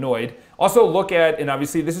said annoyed. Also look at, and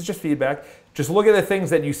obviously this is just feedback, just look at the things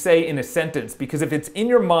that you say in a sentence, because if it's in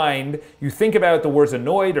your mind, you think about the words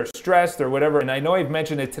annoyed or stressed or whatever, and I know I've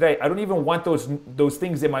mentioned it today, I don't even want those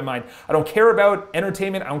things in my mind. I don't care about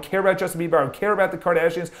entertainment, I don't care about Justin Bieber, I don't care about the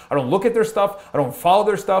Kardashians, I don't look at their stuff, I don't follow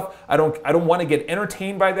their stuff, I don't want to get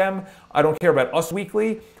entertained by them, I don't care about Us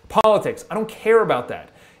Weekly, politics, I don't care about that.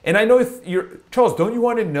 And I know if you're, Charles, don't you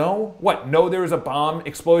want to know? What? Know there was a bomb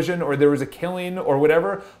explosion or there was a killing or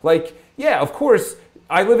whatever? Like, yeah, of course.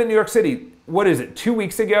 I live in New York City. What is it, 2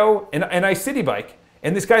 weeks ago? And I city bike.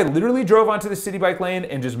 And this guy literally drove onto the city bike lane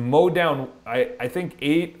and just mowed down, I think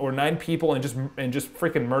 8 or 9 people and just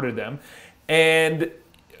freaking murdered them. And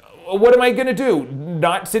what am I gonna do?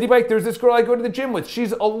 Not city bike? There's this girl I go to the gym with.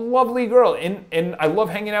 She's a lovely girl. And I love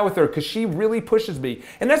hanging out with her because she really pushes me.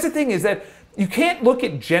 And that's the thing, is that you can't look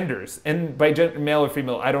at genders, and by gender, male or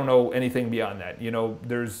female, I don't know anything beyond that. You know,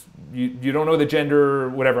 there's, you don't know the gender,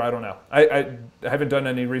 whatever, I don't know. I haven't done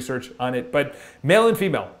any research on it, but male and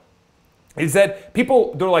female, is that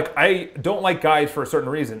people, they're like, I don't like guys for a certain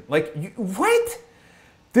reason. Like, what?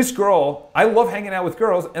 this girl, I love hanging out with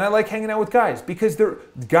girls, and I like hanging out with guys because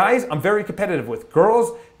guys I'm very competitive with.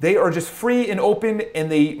 Girls, they are just free and open,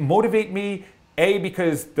 and they motivate me, A,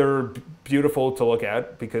 because they're beautiful to look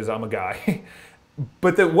at, because I'm a guy.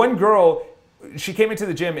 But the one girl, she came into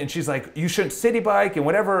the gym and she's like, you should city bike and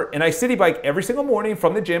whatever. And I city bike every single morning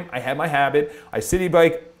from the gym. I have my habit. I city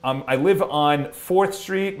bike. I live on 4th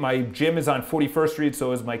Street. My gym is on 41st Street,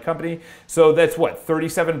 so is my company. So that's what,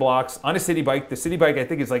 37 blocks on a city bike. The city bike, I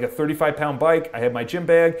think, is like a 35-pound bike. I have my gym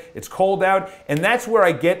bag. It's cold out. And that's where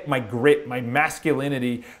I get my grit, my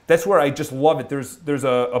masculinity. That's where I just love it. There's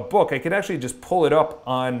a book. I can actually just pull it up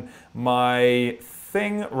on my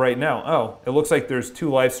thing right now. Oh, it looks like there's 2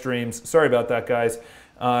 live streams. Sorry about that, guys,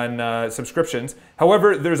 on subscriptions.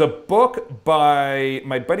 However, there's a book by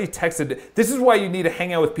my buddy texted. This is why you need to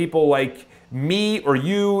hang out with people like me or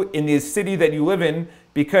you in the city that you live in,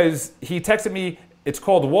 because he texted me. It's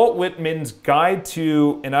called Walt Whitman's Guide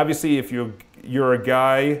to, and obviously if you're a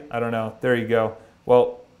guy, I don't know, there you go.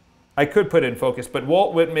 Well, I could put it in focus, but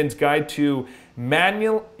Walt Whitman's Guide to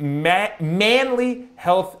Manly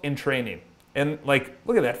Health and Training. And like,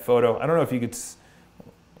 look at that photo. I don't know if you could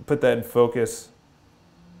put that in focus.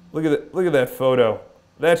 Look at that photo.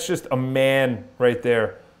 That's just a man right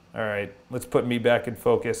there. All right, let's put me back in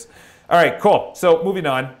focus. All right, cool. So moving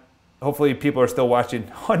on. Hopefully people are still watching.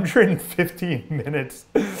 115 minutes.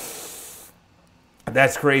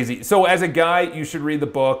 That's crazy. So as a guy, you should read the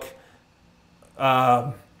book.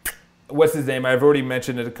 What's his name? I've already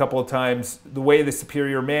mentioned it a couple of times. The Way of the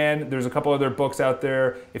Superior Man. There's a couple other books out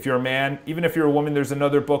there. If you're a man, even if you're a woman, there's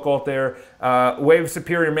another book out there. Way of the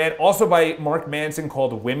Superior Man, also by Mark Manson,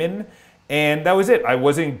 called Women. And that was it. I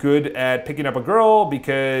wasn't good at picking up a girl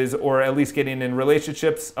or at least getting in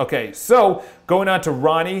relationships. Okay, so going on to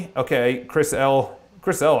Ronnie. Okay, Chris L,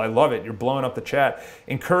 I love it. You're blowing up the chat.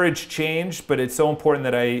 Encourage change, but it's so important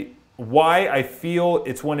that why I feel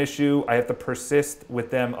it's one issue I have to persist with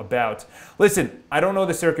them about. Listen, I don't know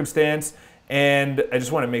the circumstance, and I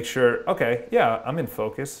just want to make sure. Okay, yeah, I'm in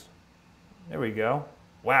focus. There we go.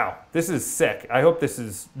 Wow, this is sick. I hope this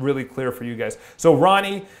is really clear for you guys. So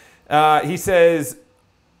Ronnie, he says,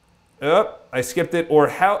 I skipped it. Or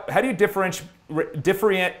how do you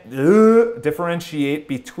differentiate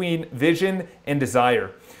between vision and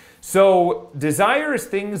desire? So desire is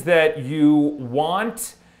things that you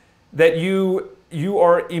want, that you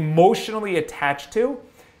are emotionally attached to.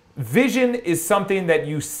 Vision is something that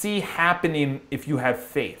you see happening if you have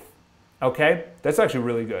faith. Okay? That's actually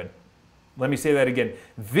really good. Let me say that again.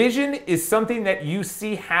 Vision is something that you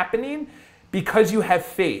see happening because you have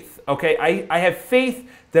faith. Okay? I have faith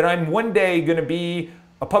that I'm one day going to be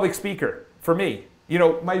a public speaker. For me, you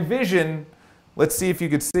know, my vision, let's see if you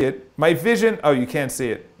could see it. My vision, oh, you can't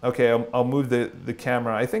see it. Okay, I'll move the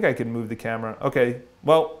camera. I think I can move the camera. Okay,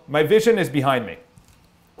 well, my vision is behind me.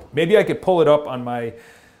 Maybe I could pull it up on my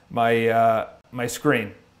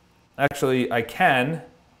screen. Actually, I can.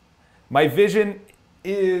 My vision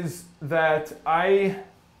is that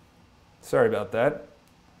sorry about that.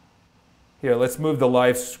 Here, let's move the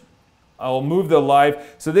live. I'll move the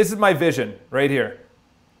live. So this is my vision right here.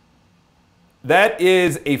 That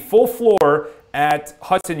is a full floor at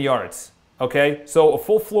Hudson Yards. Okay, so a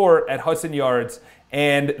full floor at Hudson Yards,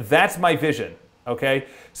 and that's my vision. Okay,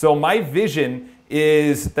 so my vision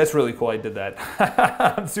is, that's really cool. I did that.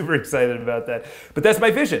 I'm super excited about that. But that's my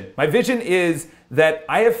vision. My vision is that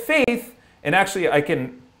I have faith, and actually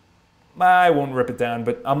I won't rip it down,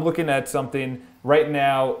 but I'm looking at something right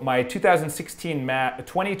now, my 2016 map,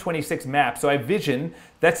 2026 map. So I have vision.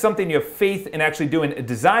 That's something you have faith in actually doing. A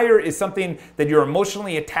desire is something that you're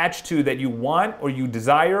emotionally attached to, that you want or you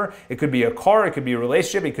desire. It could be a car, it could be a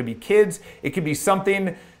relationship, it could be kids, it could be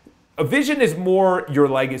something. A vision is more your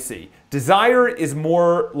legacy. Desire is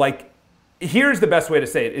more like, here's the best way to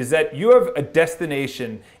say it, is that you have a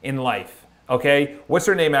destination in life, okay? What's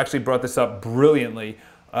her name actually brought this up brilliantly.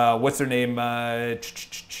 What's her name?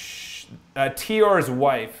 TR's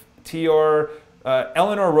wife,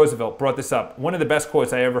 Eleanor Roosevelt brought this up. One of the best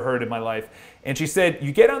quotes I ever heard in my life. And she said,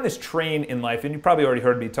 you get on this train in life, and you probably already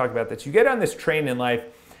heard me talk about this. You get on this train in life,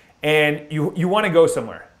 and you want to go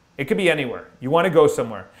somewhere. It could be anywhere. You want to go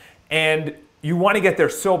somewhere. And you want to get there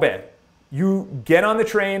so bad. You get on the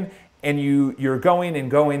train, and you're going and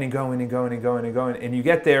going and going and going and going and going. And you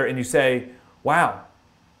get there, and you say, wow.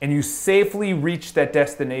 And you safely reach that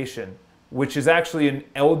destination, which is actually an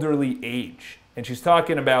elderly age. And she's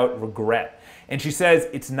talking about regret. And she says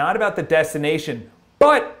it's not about the destination,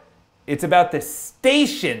 but it's about the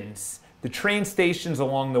stations, the train stations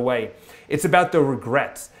along the way. It's about the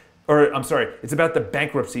regrets. or I'm sorry, it's about the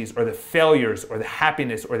bankruptcies or the failures or the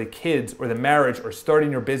happiness or the kids or the marriage or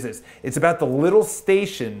starting your business. It's about the little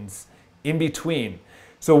stations in between.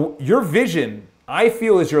 So your vision, I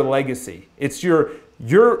feel, is your legacy. It's your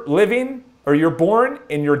living, or you're born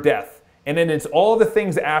and your death. And then it's all the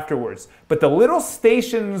things afterwards. But the little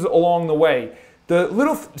stations along the way, the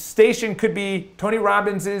little station could be Tony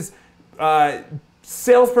Robbins's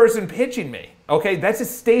salesperson pitching me. Okay, that's a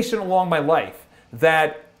station along my life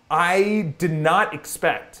that I did not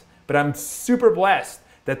expect. But I'm super blessed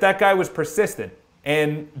that that guy was persistent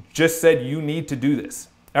and just said, you need to do this.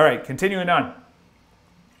 All right, continuing on.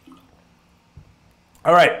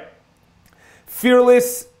 All right,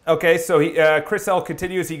 Fearless. Okay, so Chris L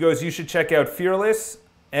continues. He goes, you should check out Fearless,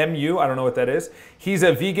 MU. I don't know what that is. He's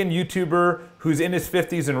a vegan YouTuber who's in his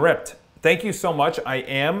 50s and ripped. Thank you so much. I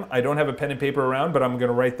am. I don't have a pen and paper around, but I'm going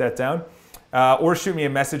to write that down. Or shoot me a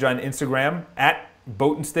message on Instagram at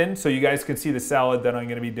Botenstein so you guys can see the salad that I'm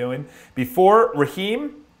going to be doing. Before,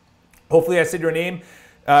 Raheem, hopefully I said your name.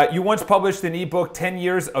 You once published an ebook, 10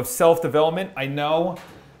 Years of Self-Development. I know.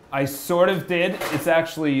 I sort of did. It's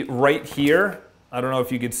actually right here. I don't know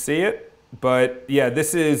if you could see it, but yeah,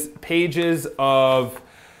 this is pages of,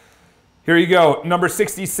 here you go, number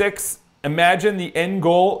 66. Imagine the end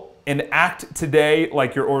goal and act today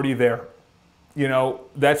like you're already there. You know,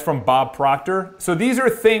 that's from Bob Proctor. So these are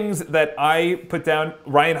things that I put down.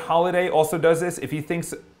 Ryan Holiday also does this. If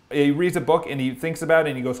he reads a book and he thinks about it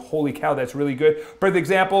and he goes, holy cow, that's really good. For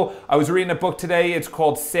example, I was reading a book today. It's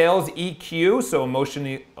called Sales EQ, so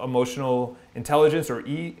emotional intelligence,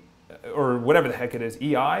 or whatever the heck it is,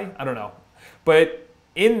 EI, I don't know. But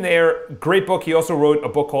in there, great book. He also wrote a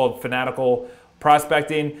book called Fanatical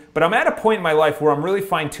Prospecting. But I'm at a point in my life where I'm really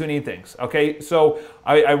fine-tuning things, okay? So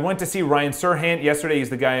I went to see Ryan Serhant yesterday. He's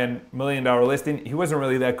the guy on $1 Million Listing. He wasn't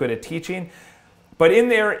really that good at teaching. But in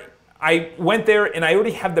there, I went there and I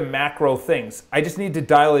already have the macro things. I just need to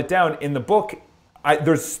dial it down. In the book,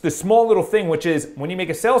 there's the small little thing, which is when you make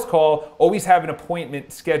a sales call, always have an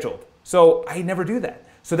appointment scheduled. So I never do that.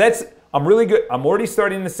 So I'm really good. I'm already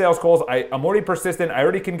starting the sales calls. I'm already persistent. I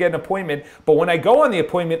already can get an appointment. But when I go on the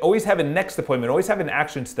appointment, always have a next appointment. Always have an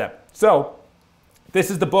action step. So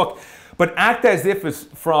this is the book. But Act As If is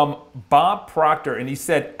from Bob Proctor. And he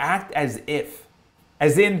said, act as if.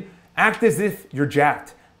 As in, act as if you're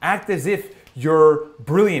jacked. Act as if you're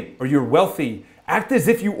brilliant or you're wealthy. Act as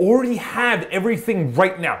if you already have everything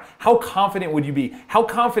right now. How confident would you be? How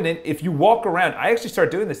confident if you walk around? I actually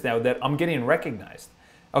start doing this now that I'm getting recognized.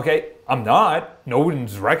 Okay, I'm not. No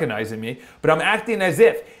one's recognizing me, but I'm acting as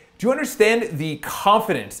if. Do you understand the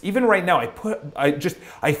confidence? Even right now,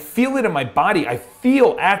 I feel it in my body. I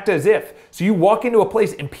feel act as if. So you walk into a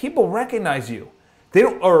place and people recognize you. They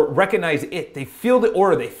don't or recognize it. They feel the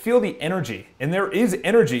aura. They feel the energy. And there is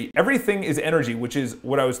energy. Everything is energy, which is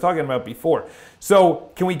what I was talking about before. So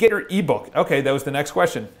can we get your ebook? Okay, that was the next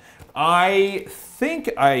question. I think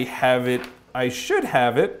I have it. I should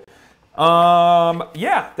have it.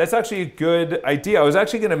 Yeah, that's actually a good idea. I was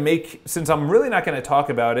actually going to make, since I'm really not going to talk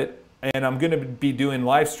about it, and I'm going to be doing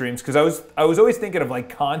live streams, because I was always thinking of like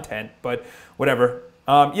content, but whatever.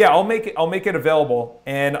 Yeah, I'll make it available,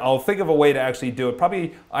 and I'll think of a way to actually do it.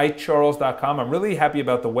 Probably icharles.com. I'm really happy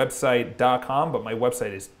about the website.com, but my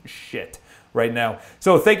website is shit right now.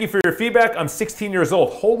 So thank you for your feedback. I'm 16 years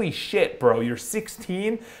old. Holy shit, bro. You're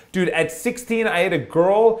 16? Dude, at 16, I had a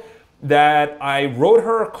girl that I wrote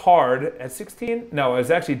her a card at 16. No, I was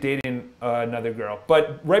actually dating another girl.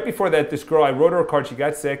 But right before that, this girl, I wrote her a card. She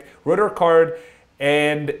got sick. Wrote her a card,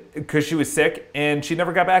 and because she was sick, and she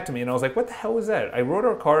never got back to me. And I was like, what the hell was that? I wrote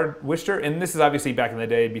her a card, wished her, and this is obviously back in the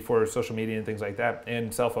day before social media and things like that,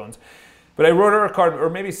 and cell phones. But I wrote her a card, or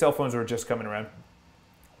maybe cell phones were just coming around.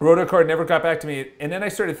 Wrote her a card, never got back to me. And then I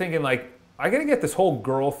started thinking, like, I gotta get this whole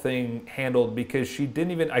girl thing handled, because she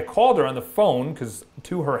didn't even, I called her on the phone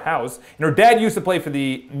to her house, and her dad used to play for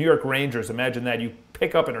the New York Rangers. Imagine that. You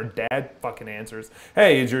pick up and her dad fucking answers.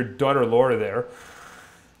 Hey, is your daughter Laura there?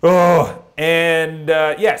 Oh, and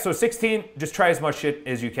yeah, so 16, just try as much shit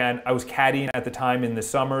as you can. I was caddying at the time in the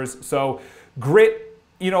summers. So grit,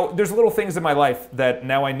 you know, there's little things in my life that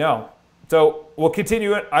now I know. So we'll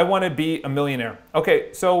continue it. I want to be a millionaire.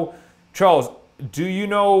 Okay, so Charles, do you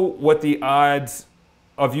know what the odds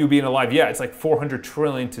of you being alive? Yeah, it's like 400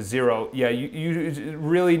 trillion to 0. Yeah, you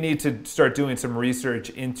really need to start doing some research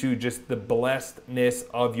into just the blessedness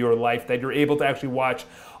of your life, that you're able to actually watch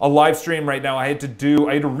a live stream right now. I had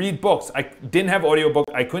to read books. I didn't have audiobook.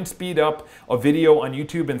 I couldn't speed up a video on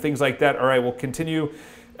YouTube and things like that. All right, we'll continue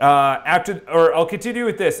I'll continue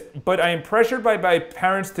with this. But I am pressured by my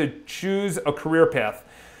parents to choose a career path.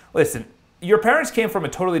 Listen, your parents came from a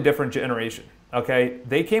totally different generation. Okay,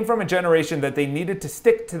 they came from a generation that they needed to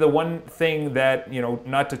stick to the one thing that,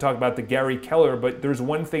 not to talk about the Gary Keller, but there's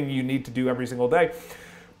one thing you need to do every single day.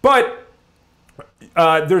 But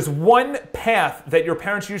there's one path that your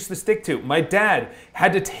parents used to stick to. My dad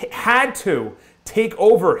had to take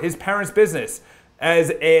over his parents' business as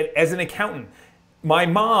an accountant. My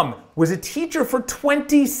mom was a teacher for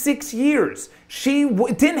 26 years. She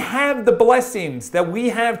didn't have the blessings that we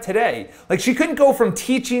have today. Like, she couldn't go from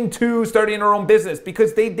teaching to starting her own business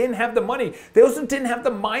because they didn't have the money. They also didn't have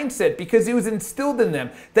the mindset because it was instilled in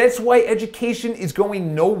them. That's why education is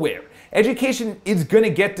going nowhere. Education is going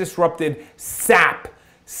to get disrupted. SAP,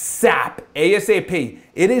 ASAP.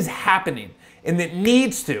 It is happening. And it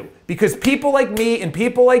needs to, because people like me and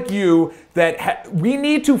people like you, we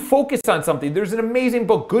need to focus on something. There's an amazing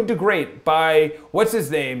book, Good to Great, by, what's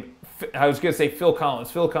his name? I was going to say Phil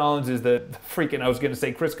Collins. Phil Collins is I was going to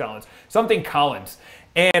say Chris Collins. Something Collins.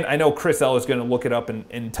 And I know Chris L is going to look it up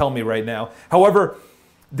and tell me right now. However,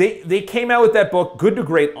 they came out with that book, Good to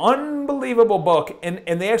Great, unbelievable book, and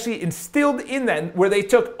they actually instilled in that, where they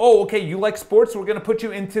took, okay, you like sports, we're going to put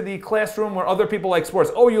you into the classroom where other people like sports.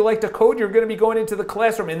 Oh, you like to code, you're going to be going into the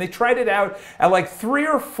classroom. And they tried it out at like 3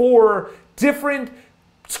 or 4 different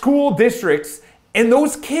school districts, and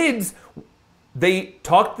those kids, they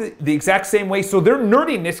talked the exact same way, so their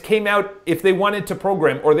nerdiness came out if they wanted to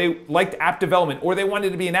program, or they liked app development, or they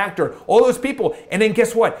wanted to be an actor, all those people. And then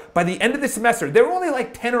guess what? By the end of the semester, they were only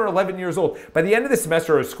like 10 or 11 years old. By the end of the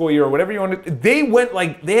semester or school year or whatever you want to, they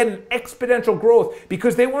had an exponential growth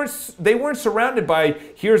because they weren't surrounded by,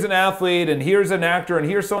 here's an athlete, and here's an actor, and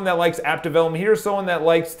here's someone that likes app development, here's someone that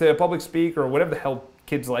likes to public speak, or whatever the hell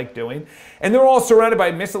kids like doing. And they're all surrounded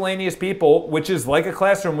by miscellaneous people, which is like a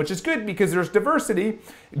classroom, which is good because there's diversity.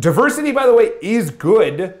 Diversity, by the way, is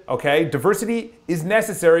good, okay? Diversity is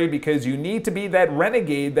necessary because you need to be that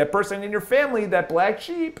renegade, that person in your family, that black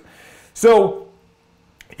sheep. So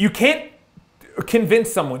you can't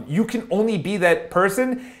convince someone. You can only be that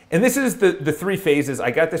person. And this is the 3 phases.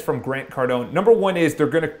 I got this from Grant Cardone. Number 1 is they're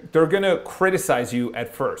gonna criticize you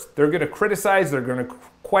at first. They're gonna criticize, they're gonna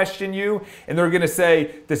question you, and they're gonna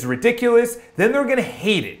say, this is ridiculous. Then they're gonna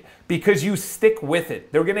hate it because you stick with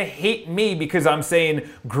it. They're gonna hate me because I'm saying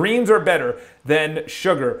greens are better than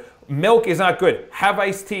sugar. Milk is not good. Have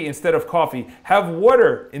iced tea instead of coffee. Have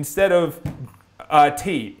water instead of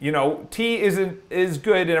tea. Tea is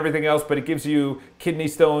good and everything else, but it gives you kidney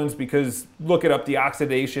stones because look it up, the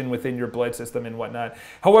oxidation within your blood system and whatnot.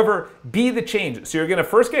 However, be the change. So you're going to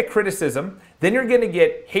first get criticism, then you're going to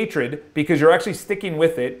get hatred because you're actually sticking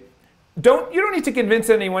with it. You don't need to convince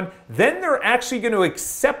anyone. Then they're actually going to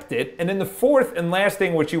accept it. And then the 4th and last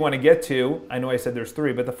thing which you want to get to, I know I said there's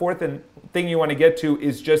 3, but the 4th thing you want to get to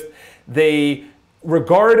is just the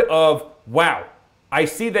regard of, wow, I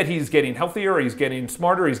see that he's getting healthier, or he's getting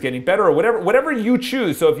smarter, he's getting better, or whatever you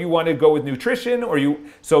choose. So if you want to go with nutrition,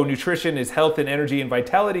 so nutrition is health and energy and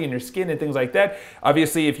vitality in your skin and things like that.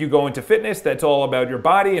 Obviously, if you go into fitness, that's all about your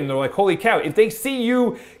body, and they're like, holy cow, if they see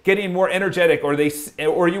you getting more energetic, or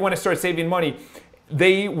you want to start saving money,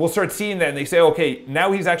 they will start seeing that and they say, okay,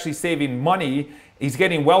 now he's actually saving money, he's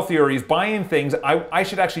getting wealthier, he's buying things, I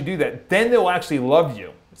should actually do that. Then they'll actually love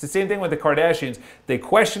you. It's the same thing with the Kardashians. They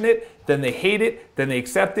question it, then they hate it, then they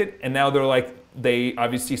accept it, and now they're like, they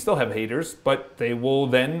obviously still have haters, but they will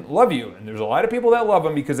then love you. And there's a lot of people that love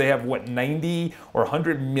them because they have, 90 or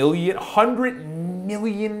 100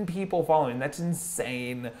 million people following. That's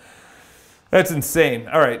insane. That's insane.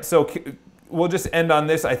 All right, so we'll just end on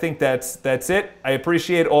this. I think that's it. I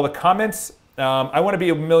appreciate all the comments. I want to be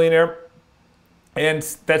a millionaire, and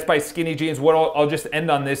that's by Skinny Jeans. What I'll just end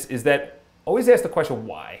on this is that always ask the question,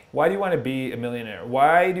 why? Why do you want to be a millionaire?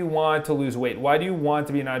 Why do you want to lose weight? Why do you want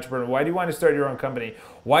to be an entrepreneur? Why do you want to start your own company?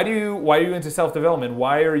 Why are you into self-development?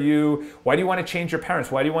 Why do you want to change your parents?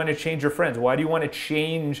 Why do you want to change your friends? Why do you want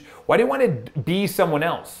to be someone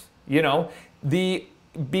else?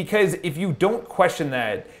 Because if you don't question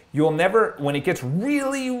that, you'll never, when it gets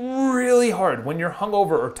really, really hard, when you're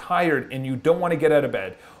hungover or tired and you don't want to get out of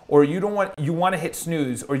bed, or you want to hit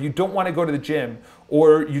snooze, or you don't want to go to the gym,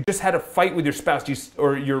 or you just had a fight with your spouse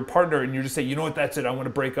or your partner and you just say, you know what, that's it, I want to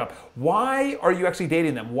break up. Why are you actually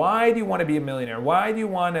dating them? Why do you want to be a millionaire? Why do you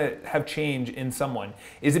want to have change in someone?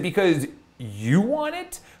 Is it because you want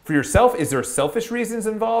it for yourself? Is there selfish reasons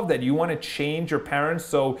involved that you want to change your parents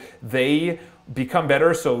so they become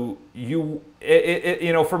better? So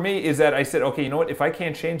for me is that I said, okay, you know what, if I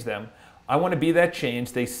can't change them, I want to be that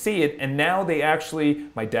change. They see it, and now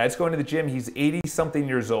my dad's going to the gym. He's 80-something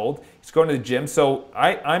years old. He's going to the gym, so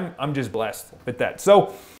I'm just blessed with that.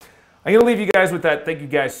 So I'm going to leave you guys with that. Thank you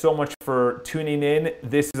guys so much for tuning in.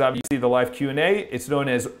 This is obviously the live Q&A. It's known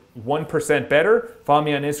as 1% Better. Follow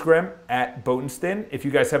me on Instagram at Botenston. If you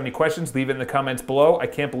guys have any questions, leave it in the comments below. I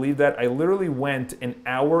can't believe that. I literally went an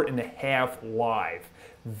hour and a half live.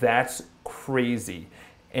 That's crazy.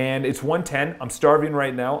 And it's 1:10. I'm starving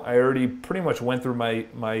right now. I already pretty much went through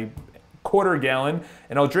my quarter gallon,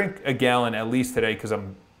 and I'll drink a gallon at least today because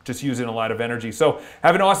I'm just using a lot of energy. So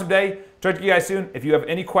have an awesome day. Talk to you guys soon. If you have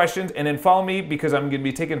any questions, and then follow me because I'm going to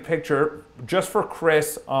be taking a picture just for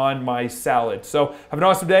Chris on my salad. So have an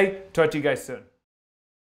awesome day. Talk to you guys soon.